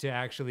 to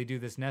actually do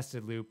this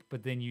nested loop,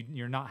 but then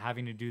you're not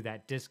having to do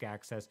that disk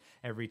access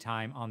every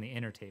time on the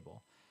inner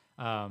table.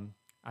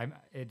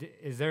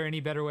 Is there any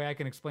better way I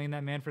can explain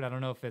that, Manfred? I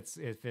don't know if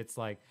it's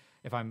like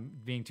if I'm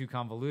being too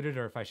convoluted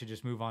or if I should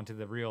just move on to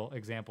the real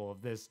example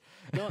of this.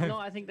 No,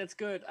 I think that's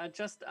good.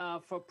 Just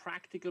for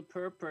practical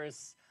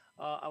purpose,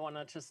 I want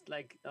to just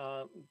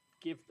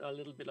give a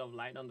little bit of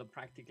light on the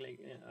practical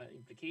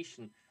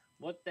implication.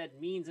 What that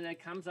means, and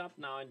it comes up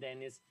now and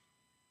then, is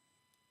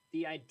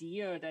the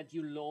idea that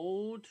you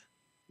load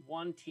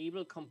one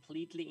table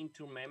completely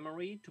into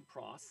memory to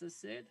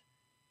process it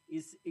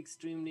is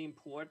extremely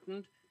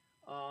important.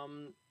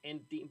 And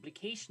the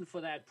implication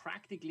for that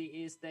practically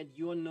is that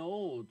your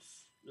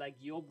nodes, like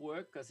your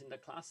workers in the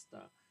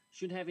cluster,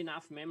 should have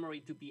enough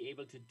memory to be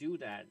able to do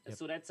that. Yep.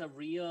 So that's a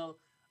real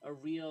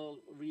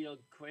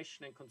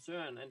question and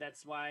concern. And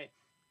that's why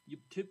you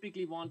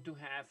typically want to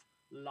have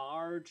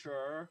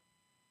larger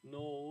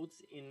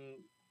nodes in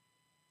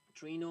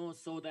Trino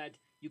so that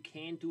you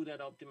can do that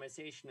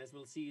optimization. As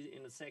we'll see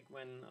in a sec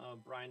when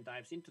Brian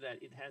dives into that,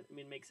 it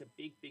makes a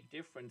big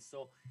difference.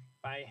 So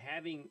by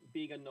having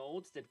bigger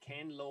nodes that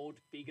can load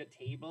bigger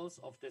tables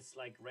of this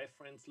like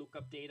reference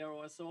lookup data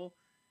or so,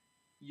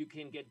 you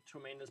can get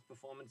tremendous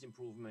performance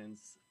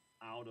improvements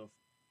out of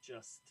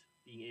just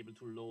being able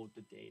to load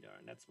the data.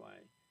 And that's why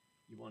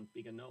you want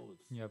bigger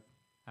nodes. Yep,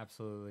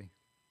 absolutely.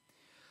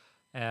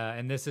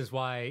 And this is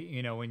why,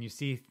 when you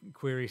see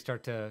queries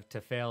start to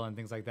fail and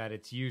things like that,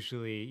 it's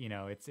usually,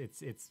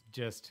 it's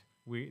just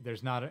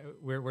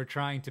we're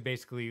trying to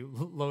basically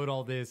load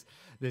all these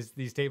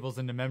tables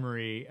into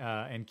memory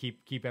and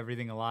keep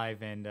everything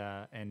alive,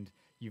 and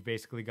you've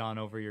basically gone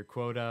over your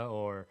quota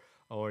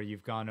or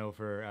you've gone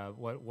over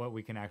what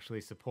we can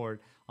actually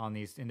support on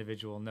these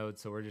individual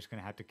nodes. So we're just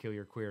going to have to kill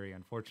your query,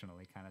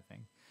 unfortunately, kind of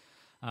thing.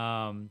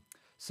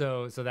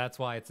 So that's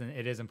why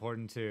it is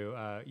important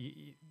to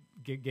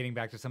getting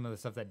back to some of the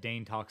stuff that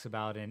Dane talks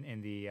about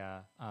in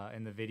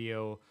the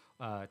video,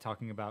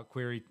 talking about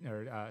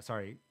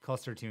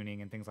cluster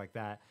tuning and things like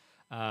that.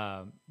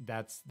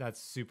 That's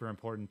super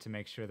important to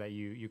make sure that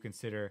you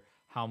consider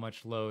how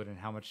much load and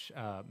how much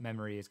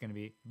memory is going to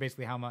be,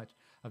 basically how much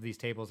of these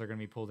tables are going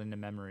to be pulled into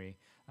memory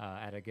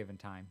at a given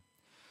time.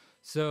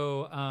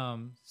 So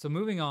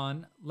moving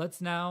on, let's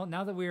now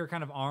that we are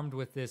kind of armed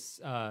with this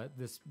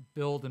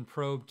build and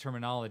probe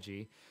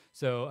terminology.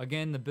 So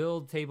again, the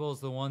build table is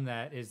the one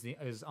that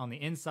is on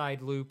the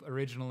inside loop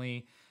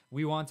originally.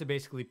 We want to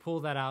basically pull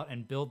that out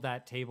and build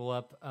that table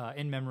up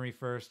in memory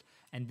first,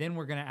 and then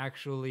we're going to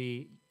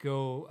actually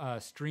go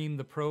stream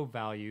the probe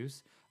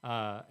values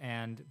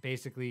and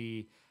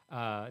basically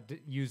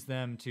use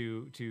them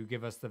to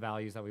give us the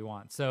values that we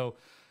want. So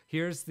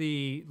here's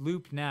the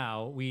loop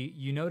now.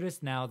 You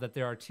notice now that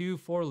there are two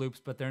for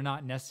loops, but they're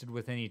not nested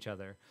within each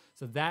other.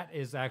 So that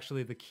is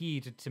actually the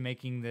key to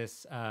making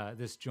this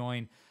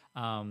join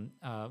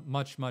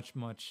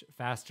much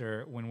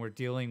faster when we're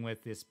dealing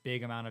with this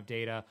big amount of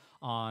data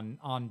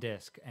on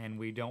disk, and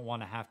we don't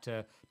want to have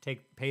to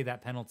pay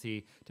that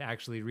penalty to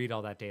actually read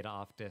all that data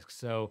off disk.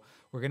 So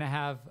we're going to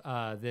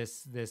have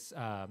this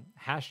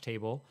hash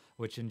table,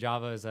 which in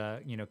Java is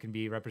can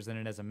be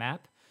represented as a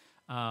map.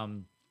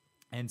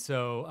 And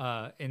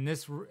so in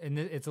this,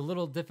 it's a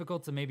little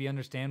difficult to maybe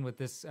understand with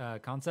this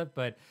concept,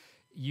 but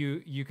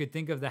you could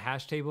think of the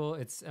hash table.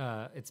 It's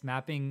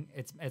mapping.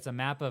 It's a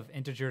map of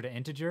integer to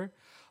integer,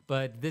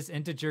 but this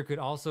integer could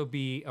also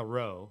be a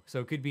row. So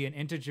it could be an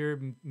integer,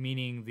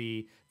 meaning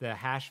the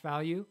hash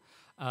value,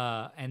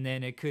 and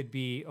then it could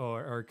be,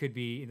 or it could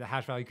be the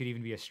hash value could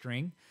even be a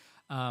string.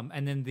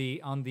 And then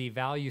on the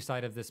value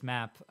side of this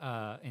map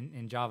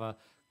in Java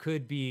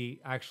could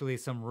be actually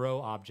some row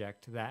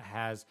object that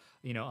has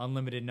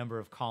unlimited number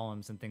of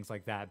columns and things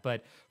like that.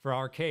 But for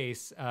our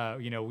case,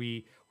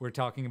 we're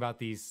talking about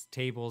these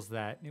tables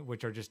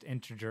which are just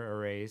integer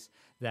arrays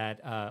that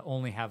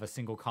only have a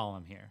single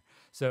column here.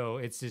 So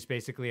it's just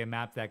basically a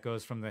map that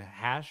goes from the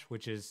hash,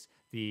 which is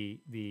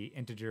the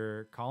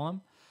integer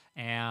column,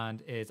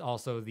 and it's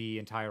also the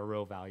entire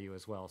row value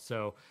as well.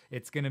 So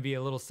it's going to be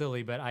a little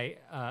silly, but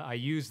I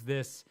use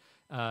this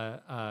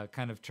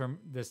kind of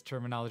this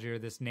terminology or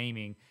this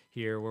naming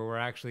here, where we're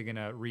actually going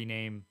to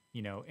rename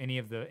any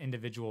of the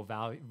individual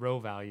row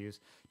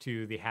values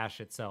to the hash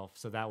itself.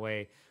 So that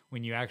way,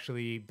 when you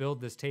actually build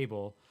this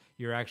table,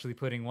 you're actually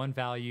putting one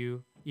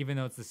value, even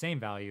though it's the same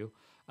value,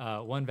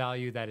 one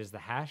value that is the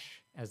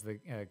hash as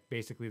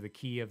basically the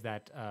key of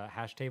that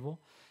hash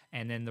table.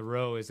 And then the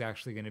row is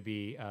actually going to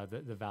be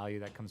the value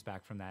that comes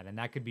back from that. And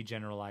that could be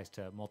generalized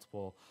to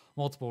multiple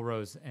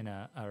rows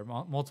or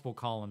multiple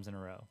columns in a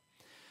row.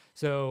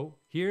 So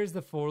here's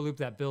the for loop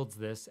that builds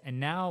this. And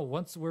now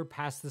once we're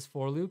past this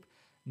for loop,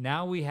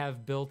 now we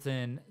have built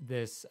in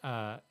this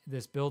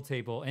build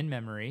table in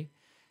memory.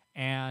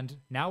 And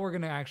now we're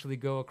going to actually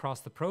go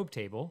across the probe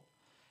table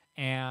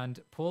and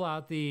pull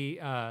out the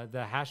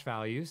hash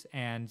values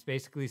and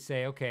basically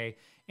say, okay,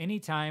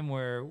 anytime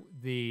where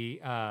the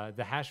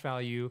hash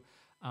value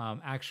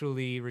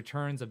actually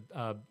returns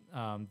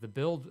the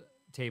build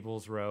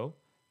tables row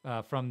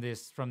from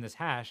this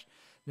hash,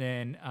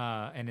 then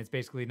and it's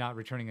basically not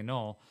returning a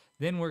null,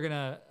 then we're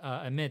gonna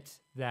emit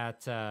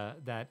that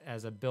that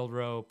as a build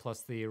row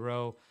plus the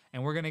row,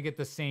 and we're gonna get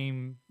the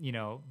same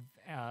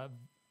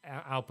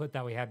output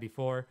that we had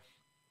before,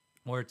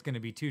 where it's going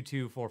to be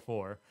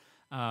 2244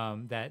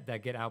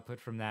 that get output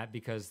from that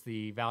because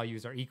the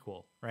values are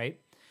equal, right?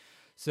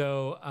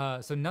 So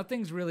so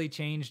nothing's really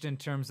changed in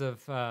terms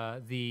of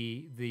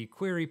the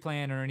query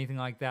plan or anything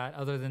like that,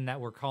 other than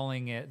that we're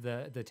calling it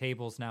the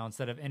tables now.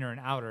 Instead of inner and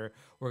outer,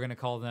 we're going to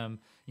call them,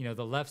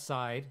 the left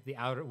side, the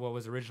outer, what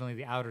was originally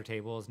the outer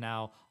table is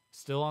now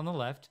still on the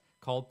left,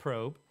 called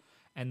probe.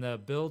 And the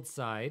build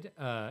side,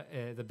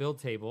 the build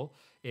table,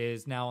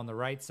 is now on the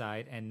right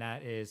side, and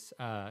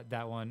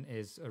that one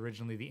is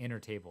originally the inner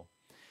table.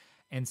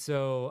 And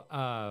so,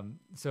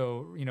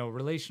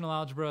 relational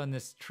algebra and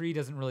this tree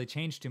doesn't really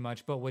change too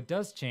much. But what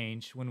does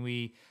change when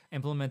we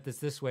implement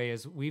this way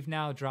is we've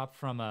now dropped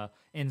from a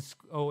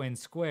O(n)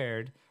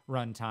 squared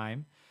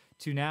runtime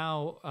to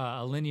now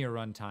a linear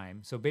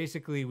runtime. So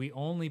basically, we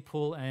only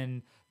pull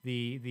in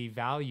the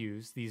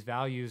values, these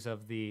values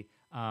of the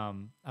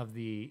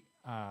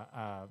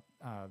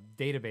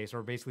database,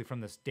 or basically from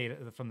this data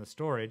from the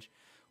storage.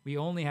 We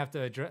only have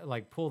to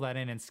pull that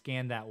in and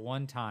scan that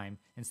one time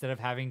instead of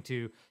having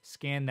to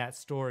scan that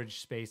storage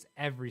space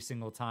every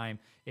single time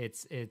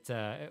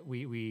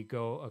we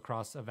go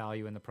across a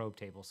value in the probe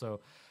table. So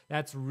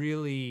that's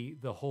really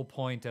the whole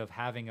point of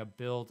having a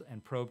build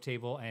and probe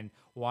table, and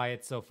why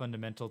it's so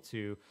fundamental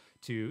to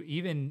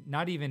even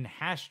not even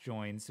hash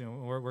joins.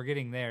 We're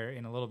getting there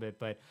in a little bit,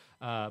 but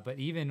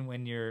even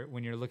when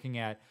you're looking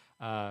at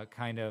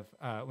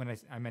when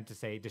I meant to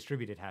say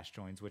distributed hash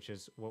joins, which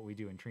is what we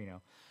do in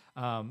Trino.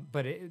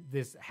 But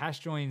this hash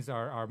joins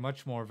are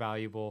much more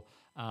valuable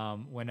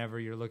whenever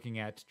you're looking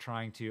at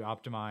trying to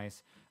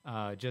optimize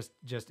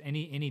just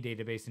any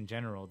database in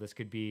general. This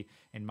could be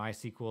in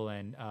MySQL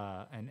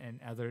and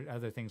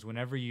other things.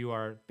 Whenever you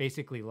are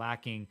basically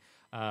lacking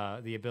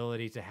the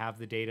ability to have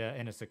the data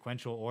in a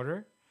sequential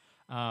order,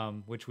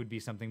 which would be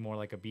something more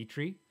like a B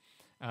tree,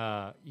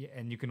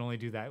 and you can only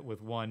do that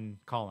with one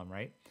column,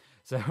 right?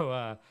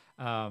 So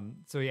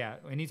yeah,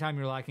 anytime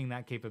you're lacking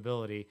that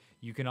capability,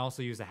 you can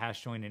also use a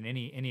hash join in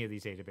any of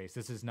these databases.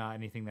 This is not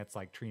anything that's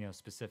like Trino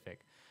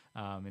specific.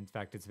 In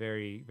fact, it's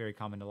very, very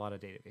common to a lot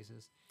of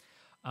databases.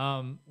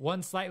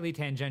 One slightly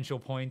tangential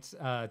point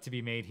to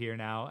be made here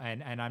now,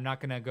 and I'm not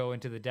going to go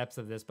into the depths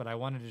of this, but I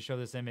wanted to show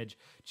this image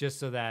just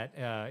so that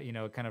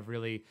it kind of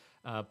really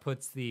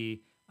puts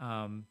the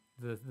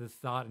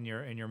thought in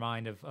your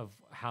mind of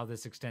how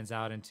this extends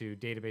out into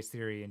database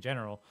theory in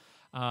general.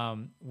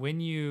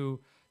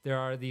 There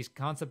are these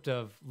concept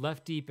of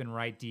left deep and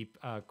right deep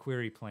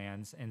query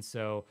plans, and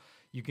so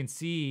you can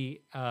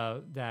see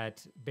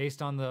that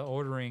based on the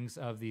orderings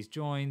of these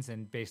joins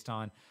and based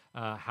on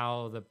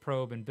how the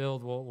probe and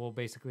build will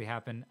basically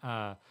happen,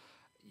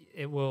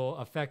 it will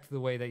affect the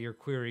way that your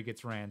query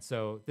gets ran.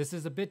 So this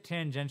is a bit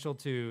tangential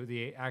to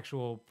the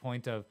actual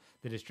point of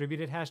the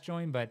distributed hash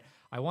join, but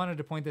I wanted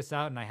to point this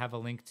out, and I have a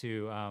link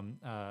to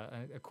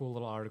a cool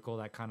little article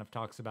that kind of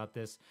talks about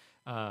this,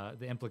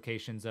 the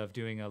implications of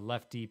doing a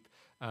left deep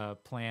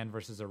plan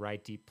versus a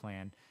right deep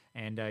plan.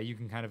 And you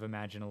can kind of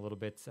imagine a little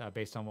bit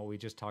based on what we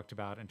just talked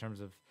about in terms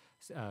of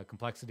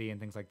complexity and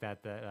things like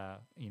that,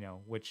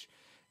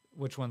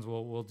 which ones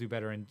will do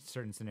better in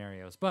certain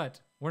scenarios.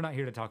 But we're not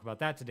here to talk about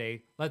that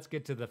today. Let's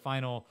get to the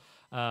final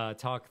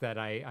talk that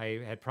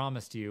I had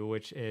promised you,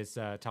 which is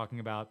talking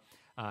about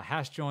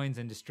hash joins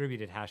and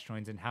distributed hash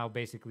joins and how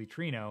basically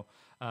Trino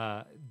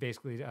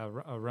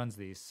runs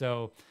these.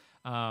 So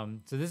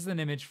this is an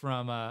image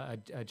from a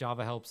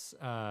Java Helps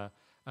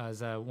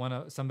as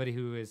somebody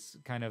who is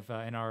kind of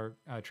in our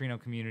Trino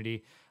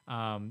community.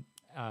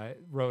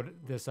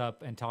 Wrote this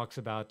up and talks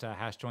about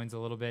hash joins a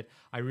little bit.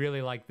 I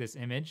really like this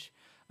image.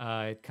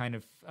 It kind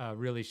of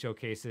really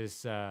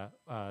showcases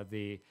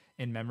the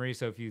in-memory.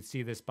 So if you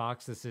see this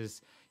box, this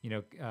is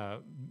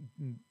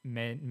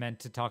meant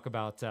to talk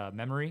about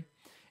memory.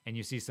 And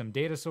you see some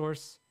data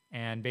source.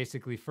 And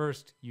basically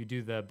first you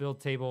do the build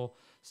table,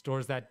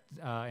 stores that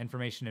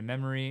information in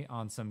memory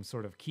on some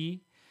sort of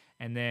key.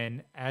 And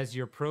then as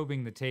you're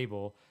probing the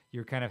table,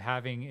 you're kind of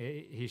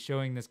he's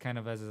showing this kind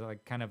of as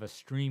kind of a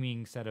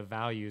streaming set of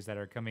values that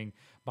are coming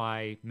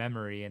by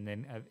memory. And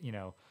then,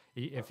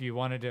 if you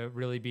wanted to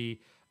really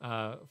be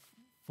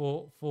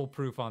full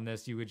proof on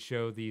this, you would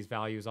show these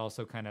values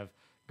also kind of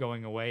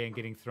going away and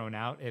getting thrown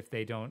out if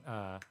they don't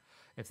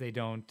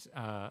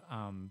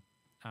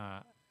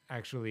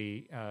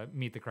actually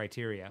meet the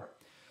criteria.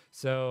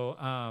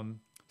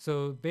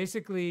 So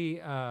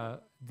basically,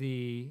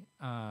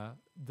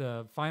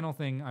 the final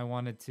thing I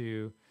wanted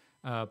to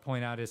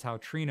point out is how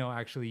Trino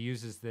actually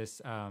uses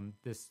this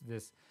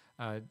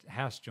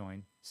hash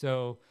join.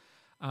 So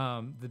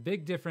the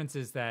big difference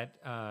is that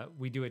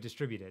we do it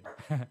distributed,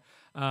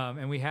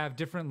 and we have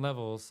different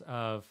levels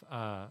of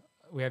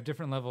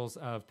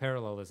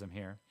parallelism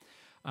here.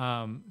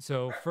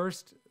 So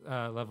first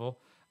level.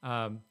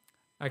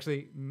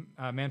 Actually,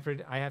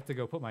 Manfred, I have to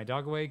go put my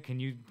dog away. Can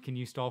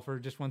you stall for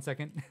just 1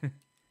 second?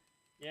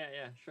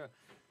 Yeah, sure.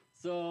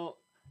 So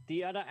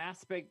the other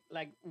aspect,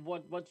 like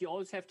what you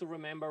always have to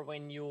remember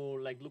when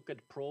you like look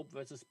at probe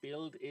versus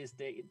build, is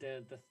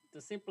the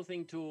simple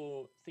thing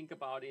to think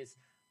about is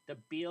the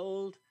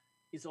build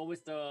is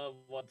always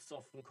what's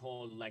often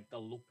called like the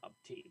lookup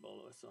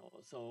table or so.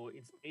 So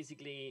it's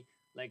basically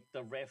like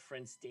the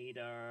reference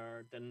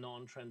data, the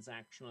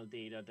non-transactional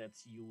data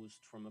that's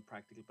used from a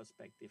practical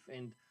perspective.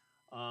 And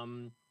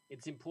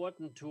it's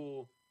important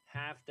to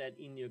have that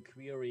in your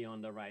query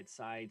on the right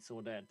side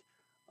so that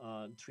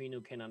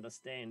Trino can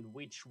understand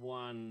which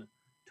one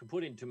to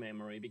put into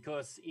memory.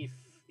 Because if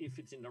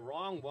it's in the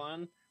wrong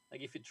one,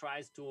 like if it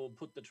tries to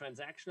put the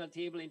transactional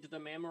table into the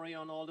memory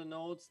on all the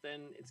nodes,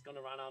 then it's going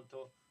to run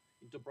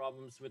into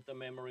problems with the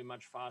memory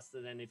much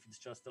faster than if it's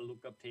just a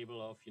lookup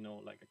table of,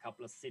 like a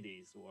couple of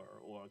cities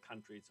or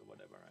countries or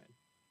whatever, right?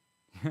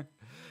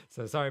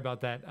 So sorry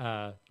about that.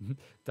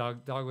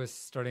 Dog was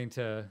starting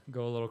to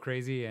go a little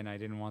crazy, and I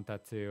didn't want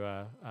that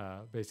to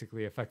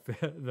basically affect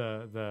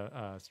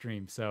the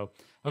stream. So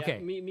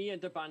okay, yeah, me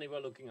and the bunny were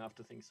looking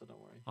after things, so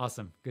don't worry.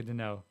 Awesome, good to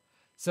know.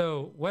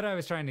 So what I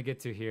was trying to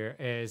get to here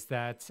is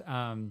that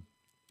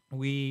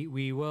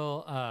we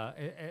will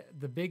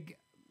the big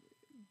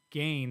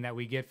gain that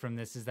we get from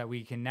this is that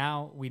we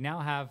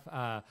now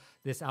have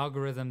this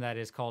algorithm that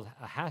is called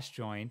a hash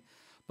join.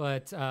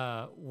 But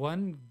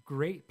one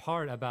great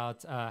part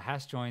about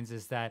hash joins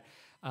is that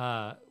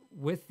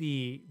with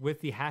the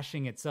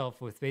hashing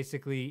itself, with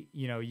basically,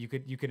 you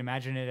could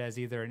imagine it as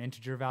either an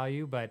integer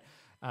value, but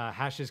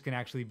hashes can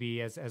actually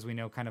be, as we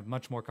know, kind of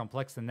much more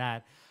complex than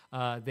that.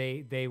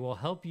 They will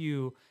help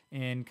you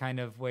in kind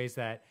of ways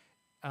that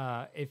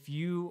if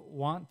you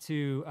want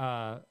to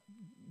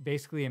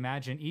basically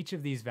imagine each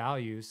of these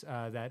values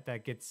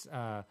that gets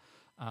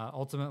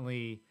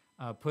ultimately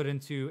put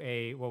into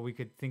what we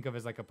could think of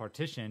as like a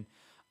partition.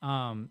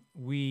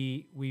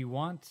 We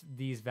want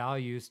these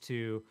values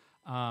to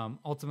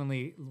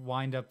ultimately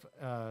wind up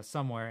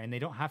somewhere, and they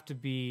don't have to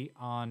be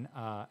on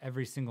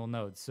every single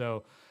node.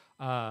 So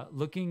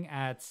looking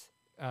at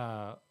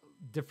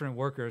different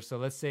workers. So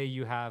let's say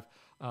you have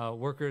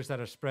workers that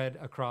are spread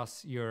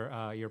across your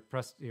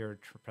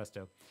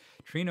Presto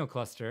Trino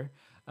cluster,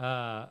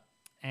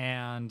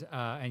 and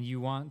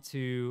you want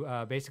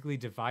to basically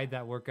divide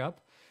that work up.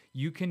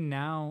 You can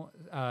now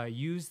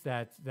use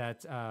that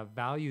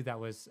value that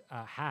was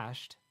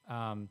hashed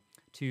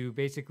to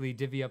basically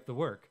divvy up the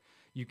work.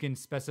 You can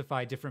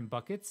specify different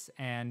buckets,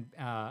 and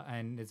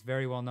it's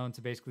very well known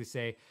to basically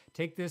say,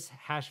 take this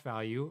hash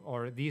value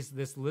or this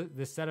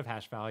set of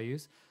hash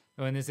values.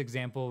 So in this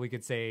example, we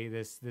could say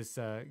this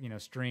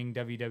string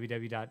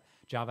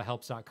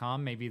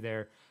www.javahelps.com. Maybe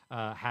they're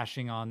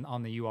hashing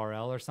on the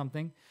URL or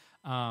something.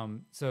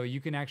 So you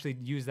can actually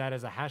use that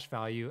as a hash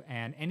value,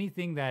 and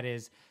anything that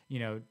is,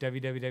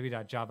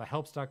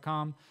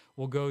 www.javahelps.com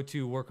will go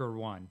to worker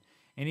 1.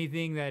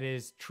 Anything that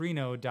is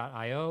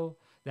trino.io,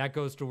 that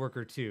goes to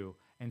worker 2,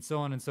 and so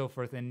on and so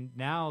forth. And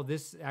now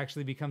this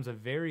actually becomes a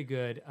very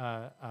good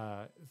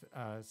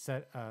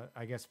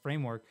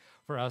framework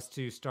for us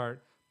to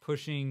start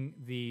pushing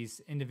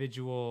these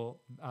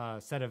individual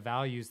set of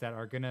values that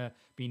are going to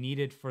be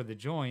needed for the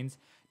joins.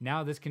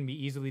 Now this can be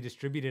easily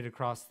distributed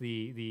across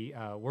the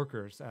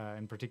workers,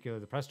 in particular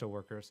the Presto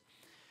workers.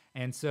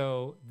 And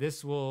so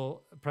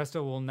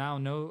Presto will now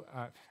know,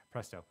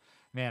 Presto,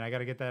 man, I got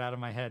to get that out of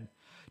my head.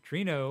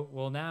 Trino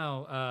will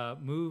now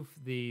move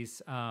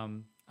these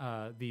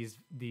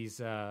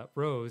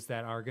rows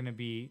that are going to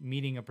be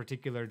meeting a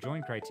particular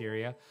join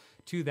criteria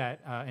to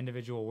that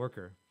individual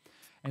worker.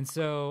 And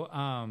so,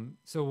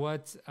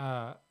 what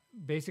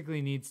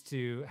basically needs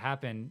to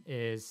happen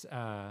is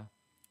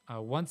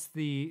once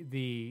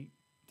the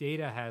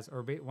data has,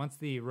 once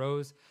the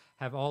rows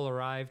have all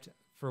arrived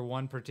for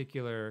one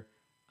particular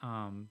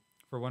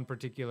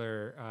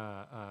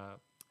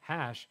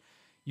hash,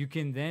 you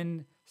can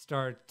then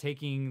start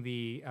taking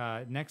the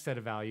next set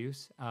of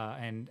values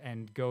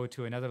and go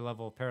to another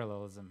level of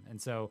parallelism. And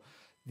so,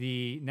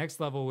 the next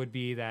level would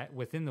be that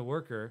within the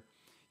worker,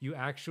 you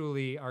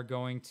actually are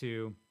going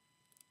to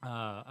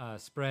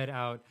spread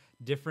out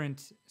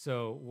different.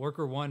 So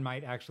worker 1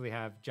 might actually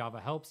have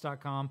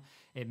javahelps.com,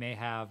 it may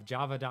have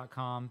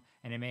java.com,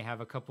 and it may have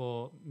a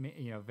couple,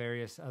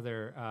 various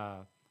other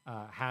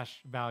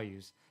hash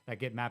values that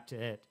get mapped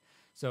to it.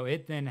 So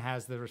it then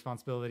has the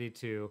responsibility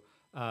to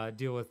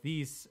deal with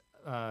these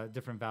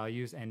different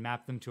values and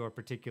map them to a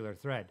particular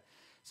thread.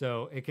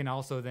 So it can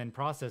also then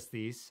process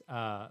these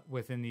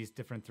within these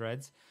different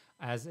threads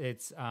as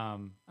it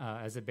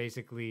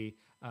basically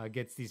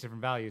gets these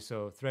different values.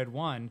 So thread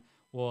 1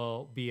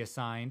 will be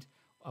assigned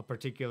a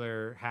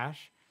particular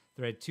hash.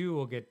 Thread 2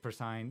 will get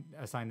assigned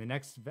the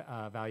next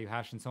value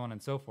hash, and so on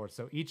and so forth.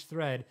 So each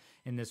thread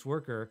in this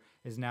worker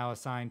is now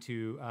assigned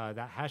to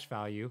that hash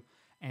value.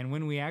 And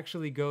when we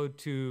actually go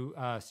to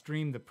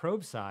stream the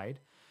probe side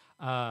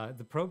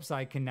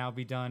can now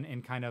be done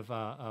in kind of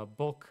a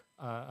bulk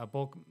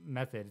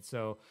method.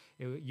 So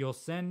you'll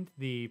send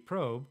the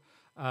probe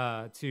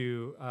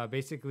to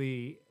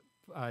basically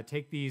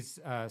take these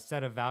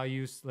set of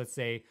values. Let's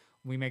say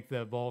we make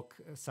the bulk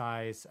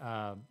size,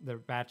 the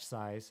batch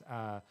size,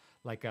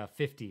 like a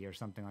 50 or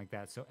something like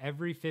that. So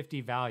every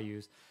 50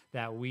 values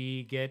that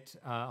we get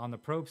on the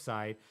probe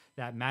side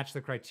that match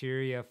the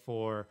criteria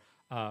for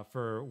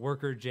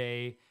worker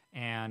J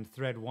and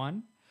thread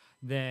 1,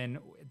 then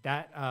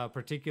that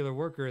particular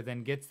worker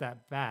then gets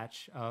that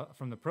batch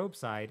from the probe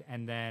side,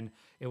 and then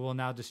it will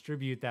now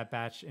distribute that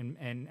batch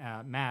in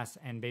mass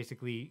and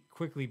basically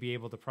quickly be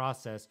able to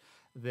process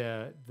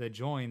the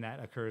join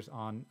that occurs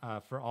on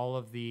for all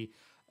of the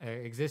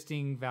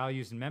existing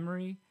values in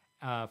memory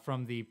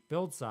from the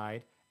build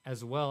side,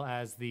 as well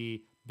as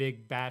the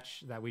big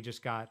batch that we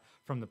just got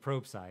from the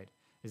probe side.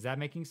 Is that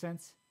making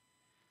sense?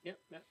 Yep.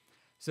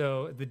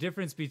 So the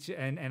difference between,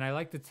 and I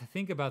like to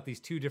think about these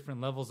two different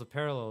levels of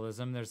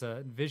parallelism. There's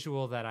a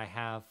visual that I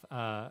have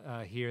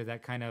here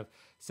that kind of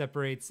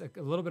separates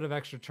a little bit of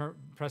extra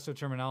Presto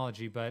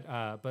terminology, but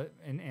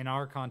in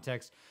our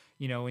context,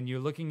 when you're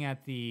looking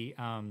at the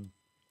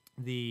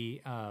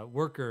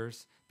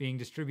workers being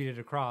distributed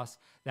across,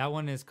 that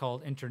one is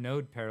called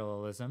internode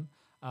parallelism.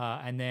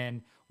 And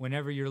then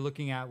whenever you're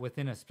looking at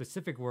within a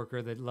specific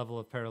worker, the level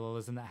of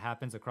parallelism that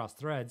happens across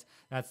threads,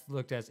 that's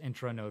looked as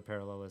intranode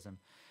parallelism.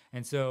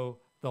 And so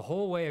the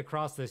whole way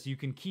across this, you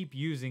can keep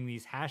using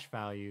these hash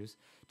values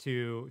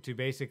to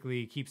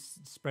basically keep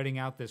spreading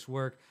out this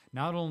work,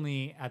 not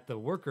only at the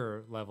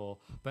worker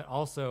level, but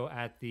also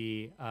at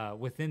the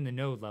within the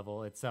node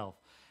level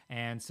itself.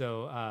 And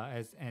so,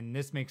 and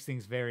this makes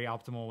things very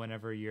optimal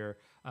whenever you're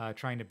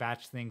trying to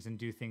batch things and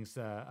do things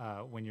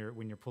when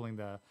you're pulling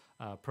the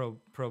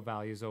probe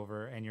values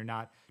over, and you're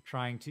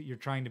trying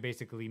to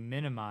basically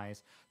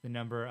minimize the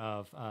number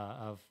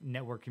of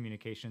network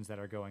communications that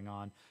are going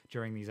on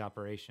during these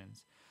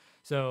operations.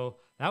 So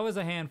that was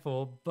a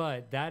handful,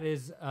 but that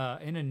is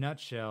in a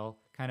nutshell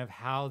kind of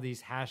how these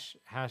hash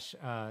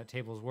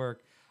tables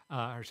work,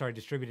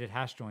 distributed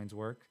hash joins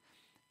work,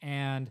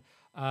 and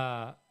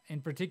in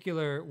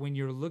particular, when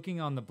you're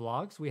looking on the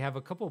blogs, we have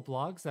a couple of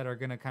blogs that are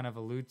going to kind of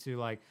allude to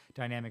like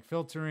dynamic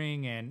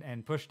filtering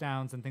and push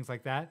downs and things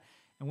like that.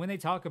 And when they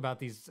talk about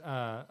these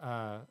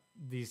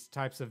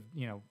types of,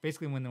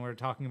 basically when we're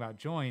talking about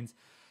joins,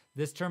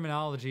 this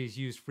terminology is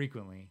used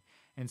frequently.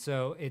 And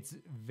so it's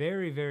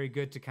very, very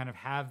good to kind of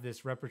have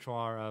this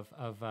repertoire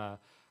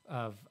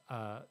of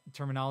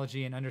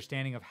terminology and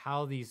understanding of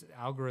how these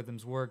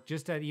algorithms work,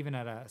 just even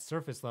at a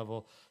surface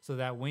level, so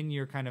that when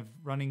you're kind of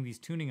running these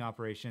tuning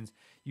operations,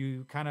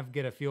 you kind of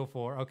get a feel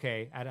for,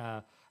 okay, at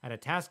a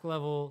task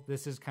level,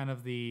 this is kind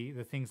of the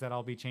things that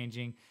I'll be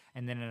changing,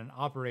 and then at an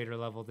operator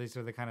level, these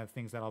are the kind of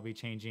things that I'll be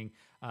changing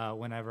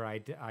whenever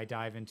I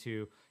dive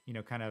into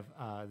kind of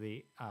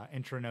the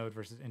intranode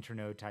versus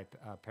internode type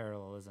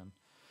parallelism.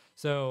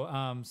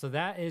 So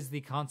that is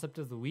the concept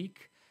of the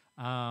week.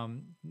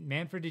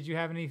 Manfred, did you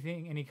have any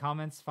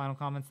final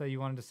comments that you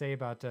wanted to say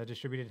about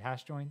distributed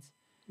hash joins?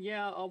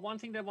 Yeah, one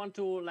thing that I want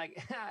to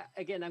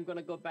again, I'm going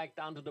to go back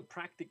down to the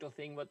practical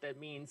thing, what that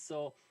means.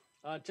 So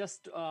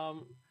just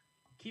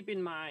keep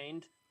in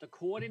mind, the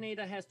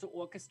coordinator has to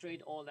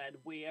orchestrate all that,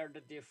 where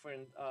the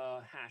different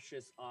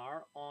hashes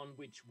are on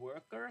which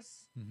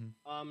workers.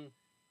 Mm-hmm.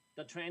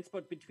 The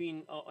transport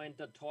between and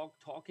the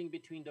talking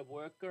between the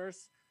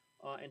workers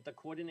and the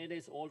coordinator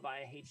is all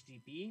via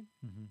HTTP.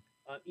 Mm-hmm.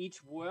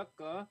 Each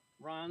worker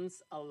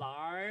runs a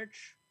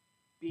large,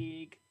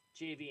 big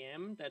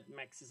JVM that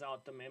maxes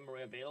out the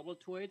memory available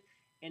to it.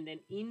 And then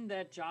in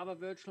that Java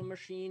virtual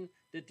machine,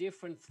 the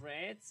different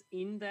threads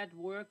in that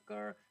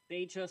worker,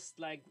 they just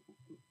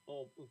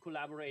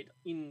collaborate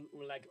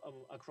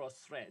across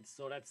threads.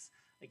 So that's,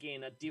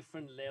 again, a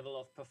different level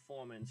of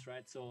performance,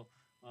 right? So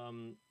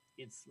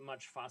it's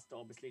much faster,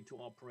 obviously, to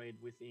operate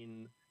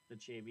within the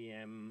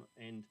JVM,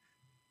 and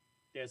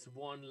there's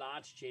one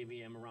large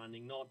JVM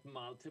running, not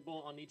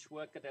multiple on each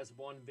worker. There's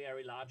one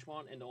very large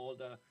one, and all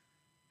the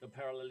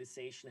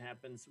parallelization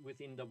happens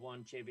within the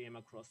one JVM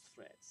across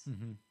threads.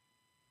 Mm-hmm.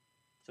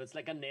 So it's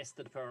like a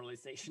nested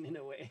parallelization in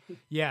a way.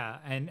 Yeah,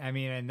 and I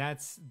mean, and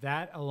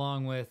that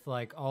along with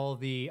like all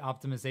the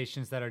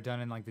optimizations that are done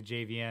in like the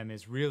JVM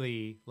is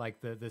really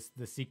like the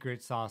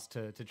secret sauce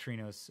to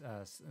Trino's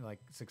like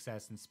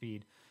success and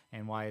speed,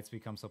 and why it's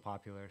become so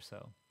popular.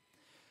 So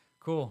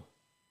cool.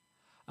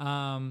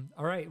 All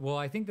right. Well,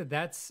 I think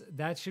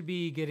that should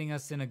be getting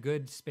us in a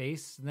good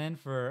space then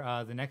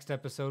for the next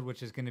episode,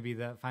 which is going to be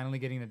finally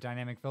getting the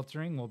dynamic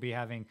filtering. We'll be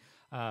having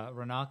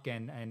Ronak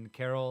and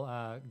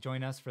Carol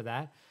join us for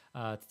that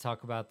to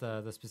talk about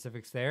the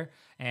specifics there.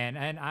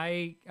 And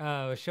I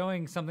was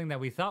showing something that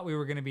we thought we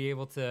were going to be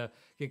able to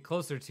get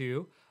closer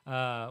to.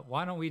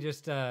 Why don't we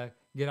just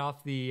get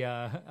off the?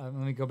 Let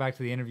me go back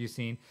to the interview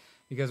scene,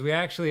 because we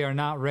actually are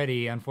not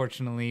ready,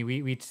 unfortunately.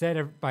 We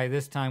said by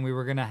this time we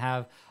were going to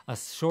have a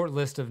short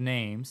list of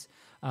names.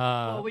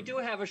 Well, we do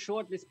have a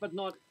short list, but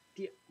not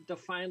the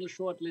final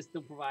short list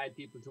to provide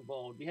people to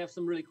vote. We have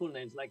some really cool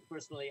names. Like,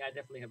 personally, I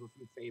definitely have a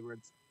few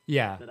favorites.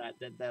 Yeah.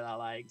 That I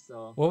like.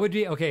 So what would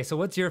be, okay, so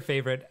what's your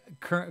favorite,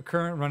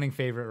 current running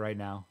favorite right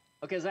now?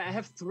 Okay, so I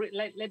have three.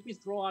 Let me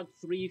throw out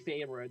three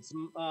favorites.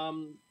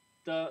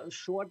 the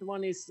short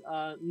one is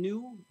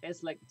new,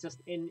 as like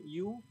just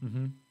NU,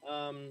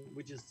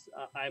 which is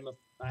I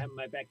have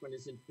my background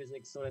is in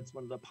physics, so that's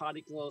one of the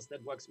particles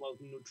that works well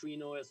with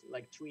neutrino. Is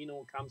like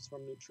Trino comes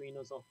from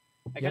neutrino, so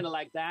I kind of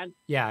like that.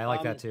 Yeah, I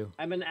like that too.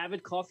 I'm an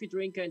avid coffee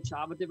drinker and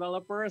Java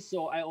developer,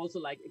 so I also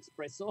like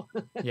espresso.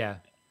 Yeah.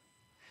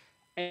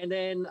 And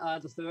then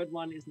the third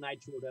one is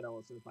nitro, that I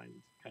also find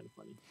kind of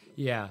funny.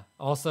 Yeah.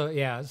 Also,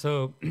 yeah.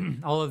 So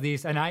all of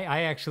these, and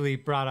I actually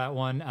brought out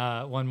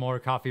one more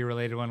coffee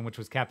related one, which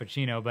was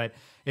cappuccino, but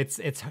it's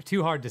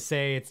too hard to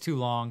say. It's too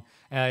long.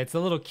 It's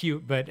a little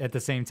cute, but at the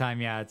same time,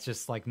 yeah, it's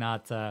just like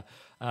not.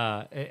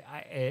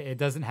 It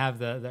doesn't have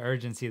the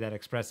urgency that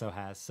espresso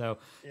has. So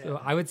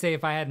I would say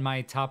if I had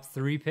my top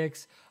 3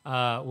 picks,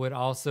 would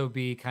also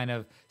be kind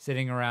of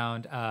sitting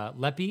around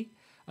Leppy.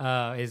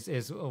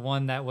 Is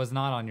one that was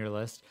not on your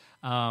list.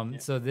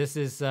 So this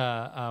is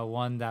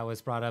one that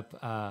was brought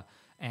up,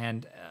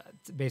 and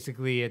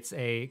basically it's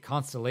a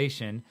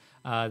constellation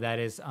that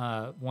is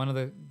one of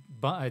the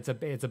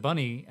it's a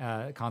bunny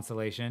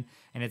constellation,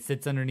 and it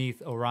sits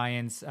underneath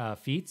Orion's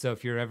feet. So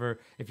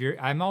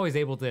I'm always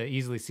able to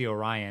easily see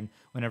Orion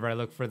whenever I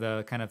look for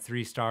the kind of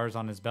 3 stars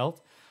on his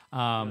belt.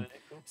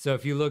 So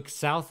if you look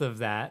south of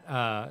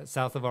that,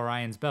 south of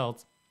Orion's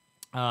belt,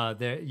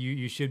 there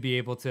you should be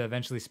able to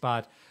eventually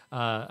spot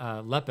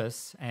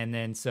Lepus, and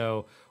then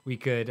so we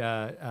could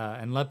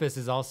and Lepus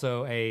is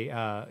also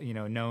a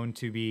known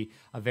to be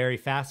a very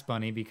fast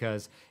bunny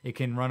because it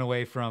can run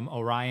away from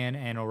Orion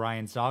and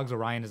Orion's dogs.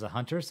 Orion is a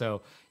hunter,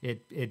 so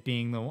it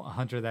being the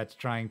hunter that's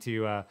trying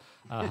to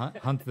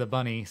hunt the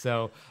bunny.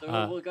 So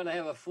we're gonna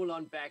have a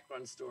full-on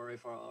background story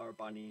for our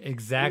bunny.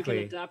 Exactly.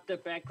 We can adapt the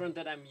background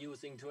that I'm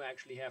using to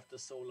actually have the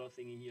solar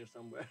thingy here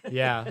somewhere.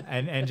 Yeah,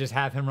 and just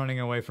have him running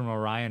away from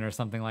Orion or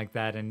something like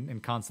that,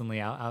 and constantly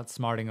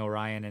outsmarting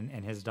Orion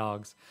and his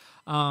dogs.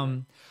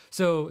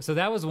 So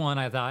that was one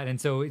I thought, and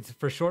so it's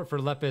for short for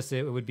Lepus,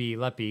 it would be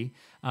Leppy,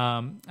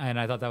 and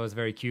I thought that was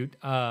very cute.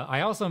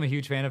 I also am a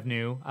huge fan of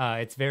Nu.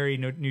 It's very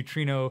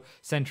neutrino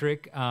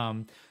centric.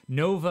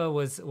 Nova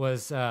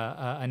was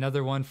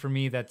another one for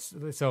me.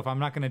 So if I'm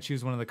not going to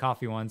choose one of the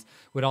coffee ones,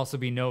 would also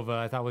be Nova.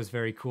 I thought was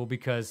very cool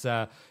because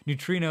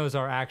neutrinos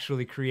are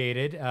actually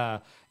created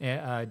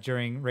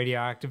during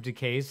radioactive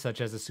decays, such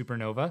as a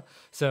supernova.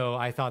 So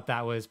I thought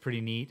that was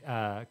pretty neat.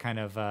 Kind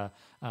of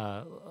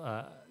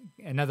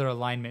another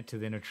alignment to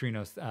the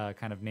neutrinos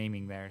kind of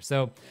naming there.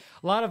 So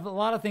a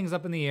lot of things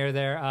up in the air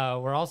there.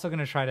 We're also going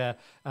to try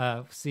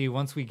to see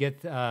once we get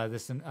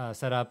this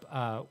set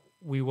up.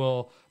 We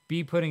will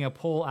be putting a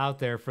poll out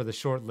there for the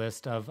short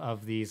list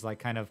of these, like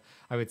kind of,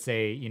 I would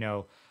say,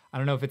 I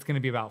don't know if it's going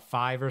to be about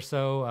 5 or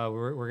so.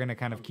 We're going to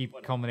kind of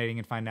keep culminating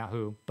and find out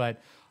who,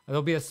 but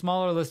there'll be a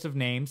smaller list of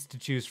names to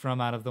choose from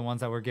out of the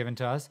ones that were given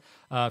to us.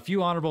 A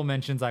few honorable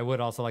mentions I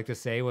would also like to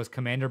say was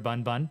Commander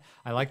Bun Bun.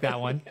 I like that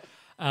one.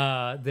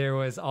 There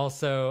was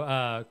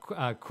also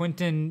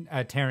Quentin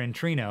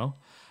Tarantino.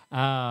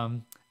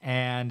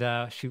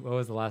 And shoot, what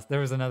was the last? There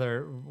was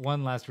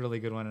one last really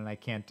good one, and I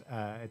can't.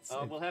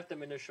 We'll have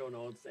them in the show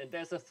notes, and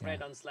there's a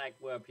thread on Slack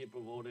where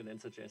people voted and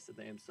suggested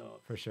them. So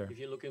for sure, if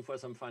you're looking for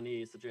some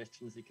funny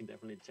suggestions, you can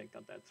definitely check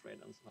out that thread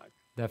on Slack.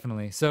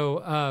 Definitely.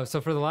 So,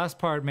 so for the last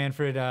part,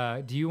 Manfred,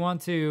 do you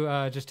want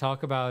to just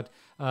talk about?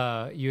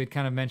 You had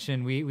kind of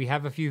mentioned we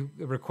have a few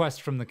requests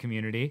from the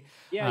community.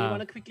 Yeah, you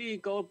want to quickly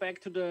go back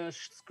to the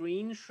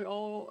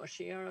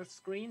share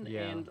screen,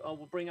 and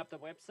we'll bring up the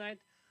website.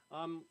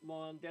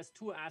 Well, there's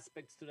 2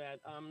 aspects to that.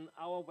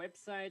 Our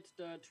website,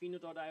 the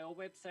Trino.io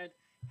website,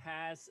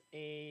 has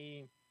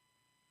a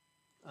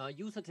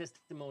user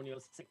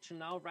testimonials section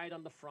now right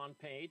on the front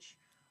page.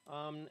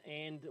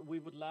 And we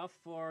would love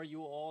for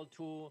you all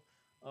to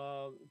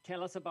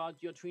tell us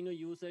about your Trino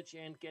usage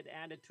and get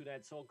added to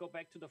that. So go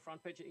back to the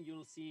front page and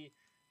you'll see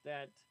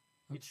that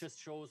it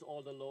just shows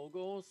all the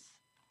logos.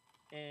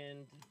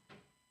 And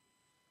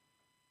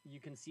you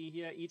can see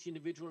here each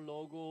individual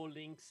logo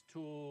links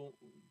to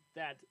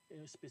that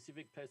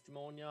specific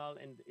testimonial,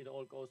 and it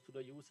all goes to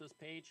the users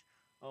page.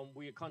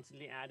 We are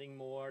constantly adding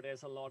more.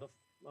 There's a lot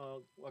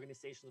of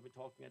organizations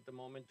we're talking at the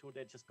moment too.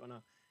 They're just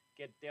gonna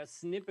get their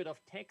snippet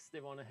of text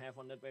they want to have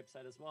on that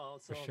website as well.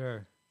 So for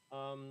sure.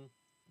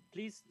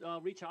 Please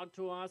reach out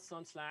to us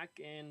on Slack,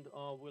 and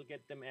we'll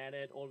get them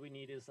added. All we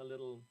need is a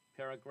little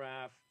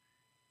paragraph,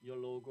 your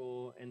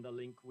logo, and the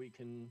link. We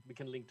can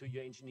link to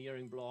your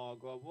engineering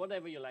blog or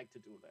whatever you like to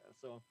do there.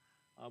 So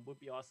it would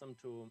be awesome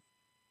to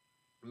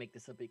make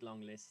this a big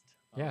long list.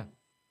 Yeah.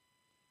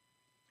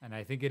 And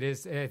I think it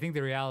is. I think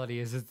the reality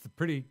is it's a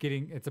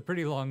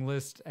pretty long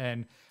list.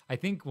 And I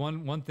think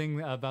one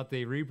thing about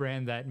the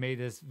rebrand that made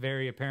this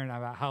very apparent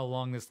about how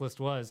long this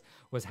list was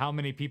how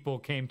many people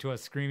came to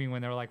us screaming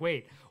when they were like,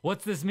 "Wait,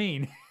 what's this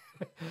mean?"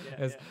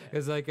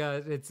 It's like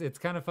it's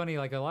kind of funny.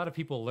 Like a lot of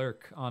people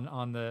lurk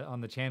on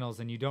the channels,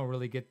 and you don't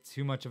really get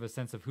too much of a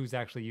sense of who's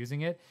actually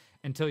using it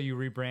until you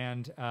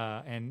rebrand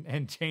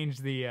and change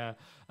the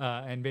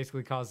and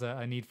basically cause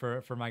a need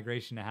for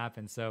migration to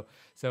happen. So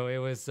it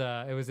was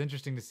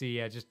interesting to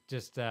see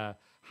just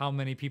how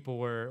many people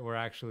were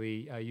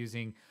actually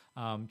using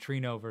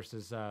Trino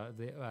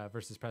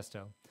versus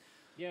Presto.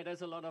 Yeah,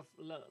 there's a lot of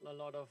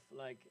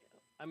like,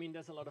 I mean,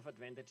 there's a lot of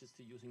advantages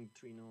to using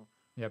Trino.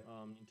 Yep.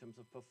 In terms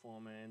of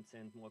performance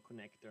and more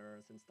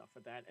connectors and stuff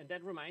like that. And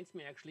that reminds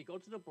me, actually, go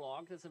to the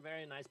blog. There's a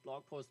very nice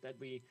blog post that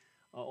we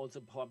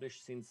also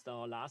published since the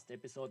last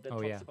episode that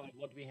talks about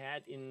what we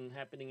had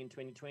happening in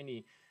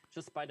 2020.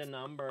 Just by the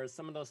numbers,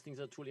 some of those things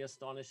are truly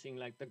astonishing,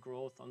 like the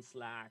growth on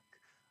Slack,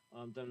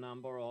 the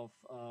number of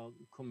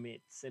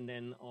commits, and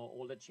then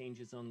all the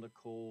changes on the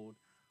code.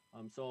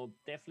 So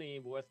definitely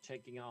worth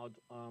checking out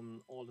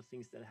all the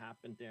things that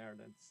happened there.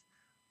 That's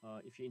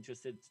if you're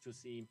interested to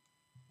see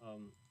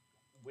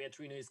where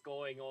Trino is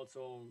going.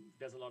 Also,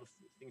 there's a lot of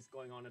things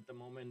going on at the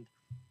moment.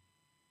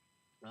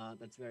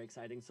 That's very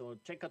exciting. So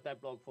check out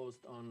that blog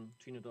post on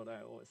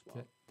Trino.io as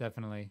well.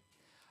 Definitely.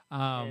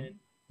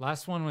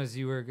 Last one was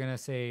you were going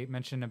to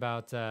mention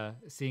about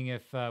seeing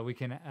if we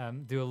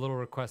can do a little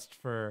request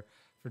for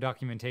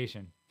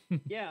documentation.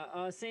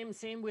 Yeah,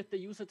 same with the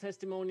user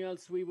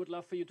testimonials. We would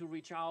love for you to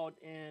reach out,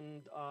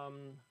 and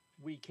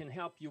we can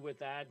help you with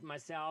that.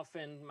 Myself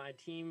and my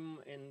team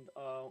and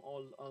a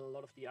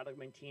lot of the other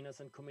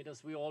maintainers and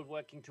committers, we're all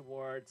working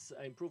towards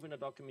improving the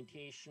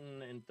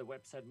documentation and the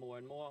website more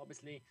and more,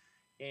 obviously.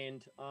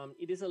 And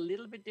it is a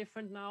little bit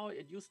different now.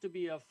 It used to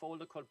be a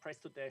folder called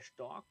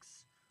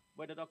Presto-Docs,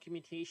 where the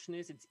documentation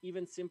is. It's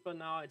even simpler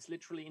now. It's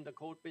literally in the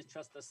code base,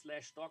 just a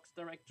 /docs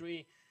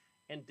directory.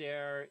 And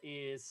there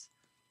is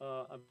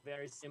a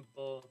very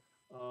simple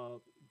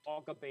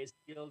Docker-based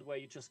build where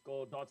you just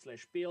go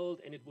 /build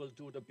and it will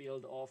do the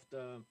build of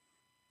the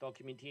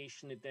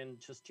documentation. It then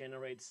just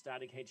generates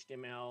static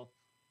HTML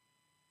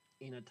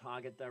in a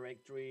target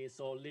directory.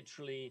 So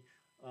literally,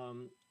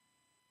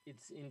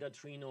 it's in the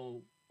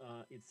Trino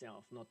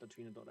itself, not the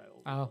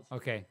Trino.io. Oh,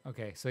 okay.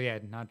 So yeah,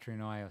 not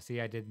Trino.io.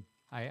 See,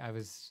 I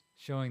was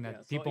showing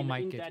that people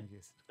might get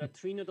confused. The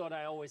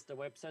Trino.io is the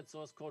website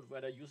source code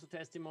where the user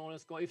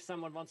testimonials go. If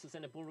someone wants to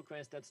send a pull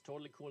request, that's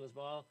totally cool as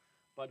well.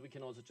 But we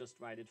can also just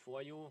write it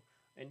for you.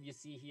 And you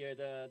see here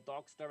the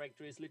docs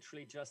directory is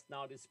literally just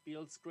now this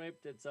build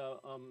script. It's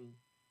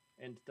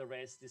and the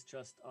rest is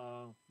just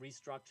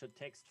restructured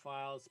text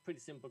files. Pretty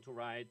simple to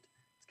write.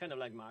 It's kind of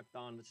like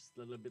Markdown. It's just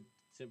a little bit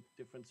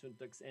different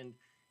syntax. And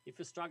if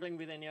you're struggling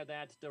with any of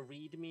that, the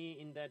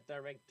README in that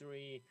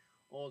directory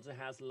also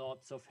has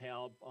lots of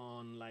help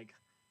on like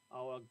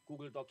our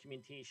Google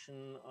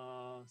documentation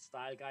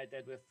style guide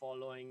that we're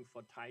following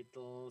for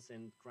titles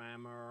and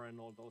grammar and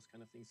all those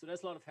kind of things. So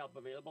there's a lot of help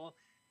available.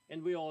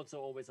 And we're also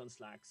always on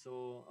Slack.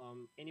 So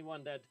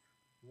anyone that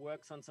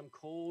works on some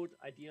code,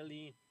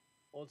 ideally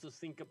also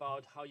think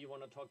about how you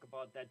want to talk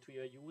about that to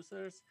your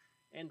users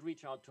and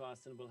reach out to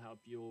us and we'll help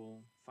you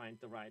find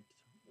the right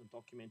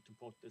document to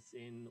put this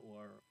in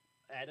or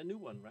add a new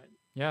one, right?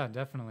 Yeah,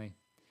 definitely.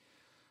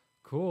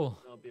 Cool.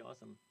 That'll be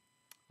awesome.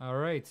 All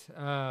right.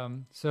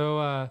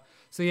 So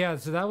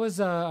that was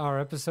our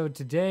episode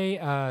today.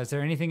 Is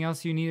there anything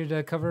else you needed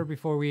to cover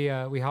before we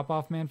hop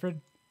off,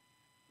 Manfred?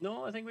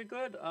 No, I think we're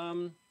good.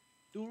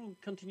 Do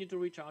continue to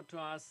reach out to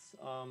us,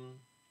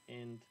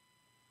 and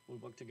we'll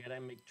work together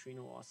and make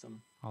Trino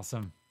awesome.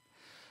 Awesome.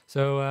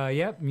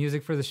 So,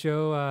 music for the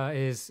show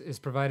is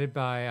provided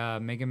by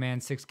Mega Man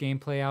 6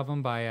 gameplay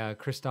album by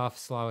Krzysztof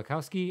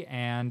Slawikowski.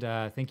 And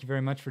thank you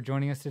very much for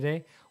joining us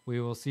today. We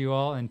will see you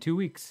all in 2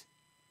 weeks.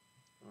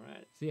 All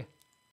right. See ya.